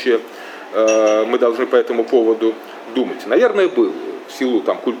данном случае мы должны по этому поводу думать. Наверное, был, в силу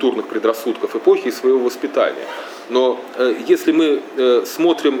там, культурных предрассудков эпохи и своего воспитания. Но если мы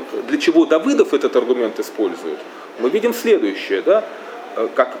смотрим, для чего Давыдов этот аргумент использует, мы видим следующее, да,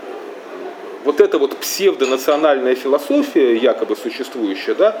 как вот эта вот псевдонациональная философия, якобы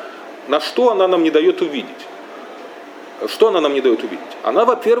существующая, да, на что она нам не дает увидеть. Что она нам не дает увидеть? Она,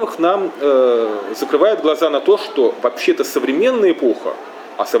 во-первых, нам закрывает глаза на то, что вообще-то современная эпоха,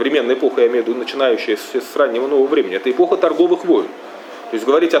 а современная эпоха, я имею в виду начинающаяся с раннего нового времени, это эпоха торговых войн. То есть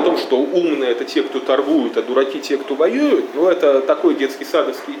говорить о том, что умные это те, кто торгует, а дураки те, кто воюет, ну это такой детский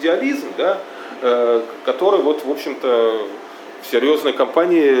садовский идеализм, да, который, вот, в общем-то, в серьезной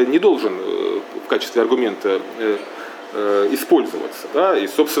кампании не должен в качестве аргумента использоваться. Да? И,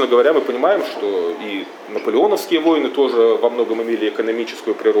 собственно говоря, мы понимаем, что и наполеоновские войны тоже во многом имели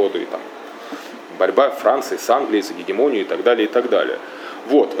экономическую природу, и там борьба Франции с Англией за гегемонию и так далее, и так далее.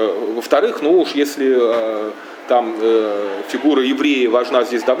 Вот. Во-вторых, ну уж если там фигура еврея важна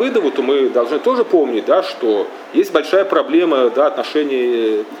здесь Давыдову, то мы должны тоже помнить, да, что есть большая проблема, да,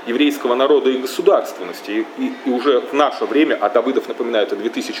 отношения еврейского народа и государственности. И уже в наше время, а Давыдов, напоминаю, это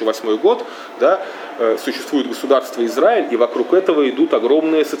 2008 год, да, существует государство Израиль, и вокруг этого идут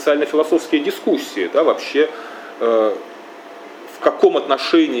огромные социально-философские дискуссии. Да, вообще, в каком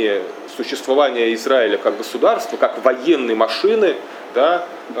отношении существование Израиля как государства, как военной машины, да,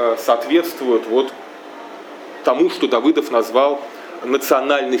 соответствует вот тому, что Давыдов назвал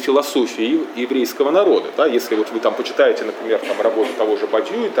национальной философией еврейского народа. Да? Если вот вы там почитаете, например, там, работу того же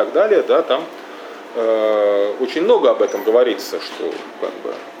Бадью и так далее, да, там очень много об этом говорится, что как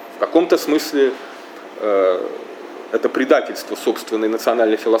бы, в каком-то смысле это предательство собственной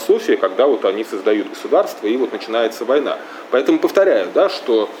национальной философии, когда вот они создают государство и вот начинается война. Поэтому повторяю, да,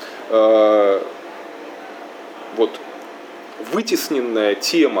 что вот вытесненная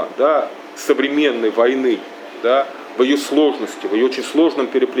тема, да, современной войны, да, в ее сложности, в ее очень сложном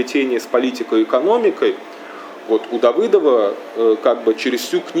переплетении с политикой и экономикой, вот у Давыдова как бы через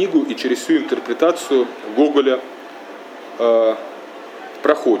всю книгу и через всю интерпретацию Гоголя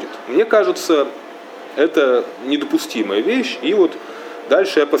проходит. Мне кажется, это недопустимая вещь, и вот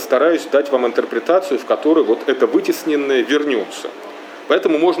дальше я постараюсь дать вам интерпретацию, в которой вот это вытесненное вернется.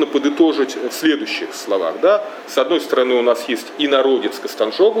 Поэтому можно подытожить в следующих словах. Да? С одной стороны у нас есть инородец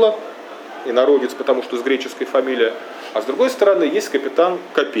Костанжогла, инородец, потому что с греческой фамилией, а с другой стороны есть капитан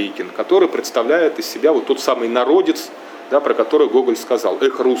Копейкин, который представляет из себя вот тот самый народец, да, про который Гоголь сказал: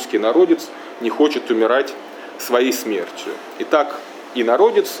 «Эх, русский народец не хочет умирать своей смертью». Итак,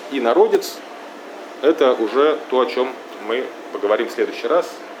 инородец – это уже то, о чем мы поговорим в следующий раз.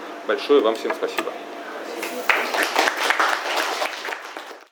 Большое вам всем спасибо.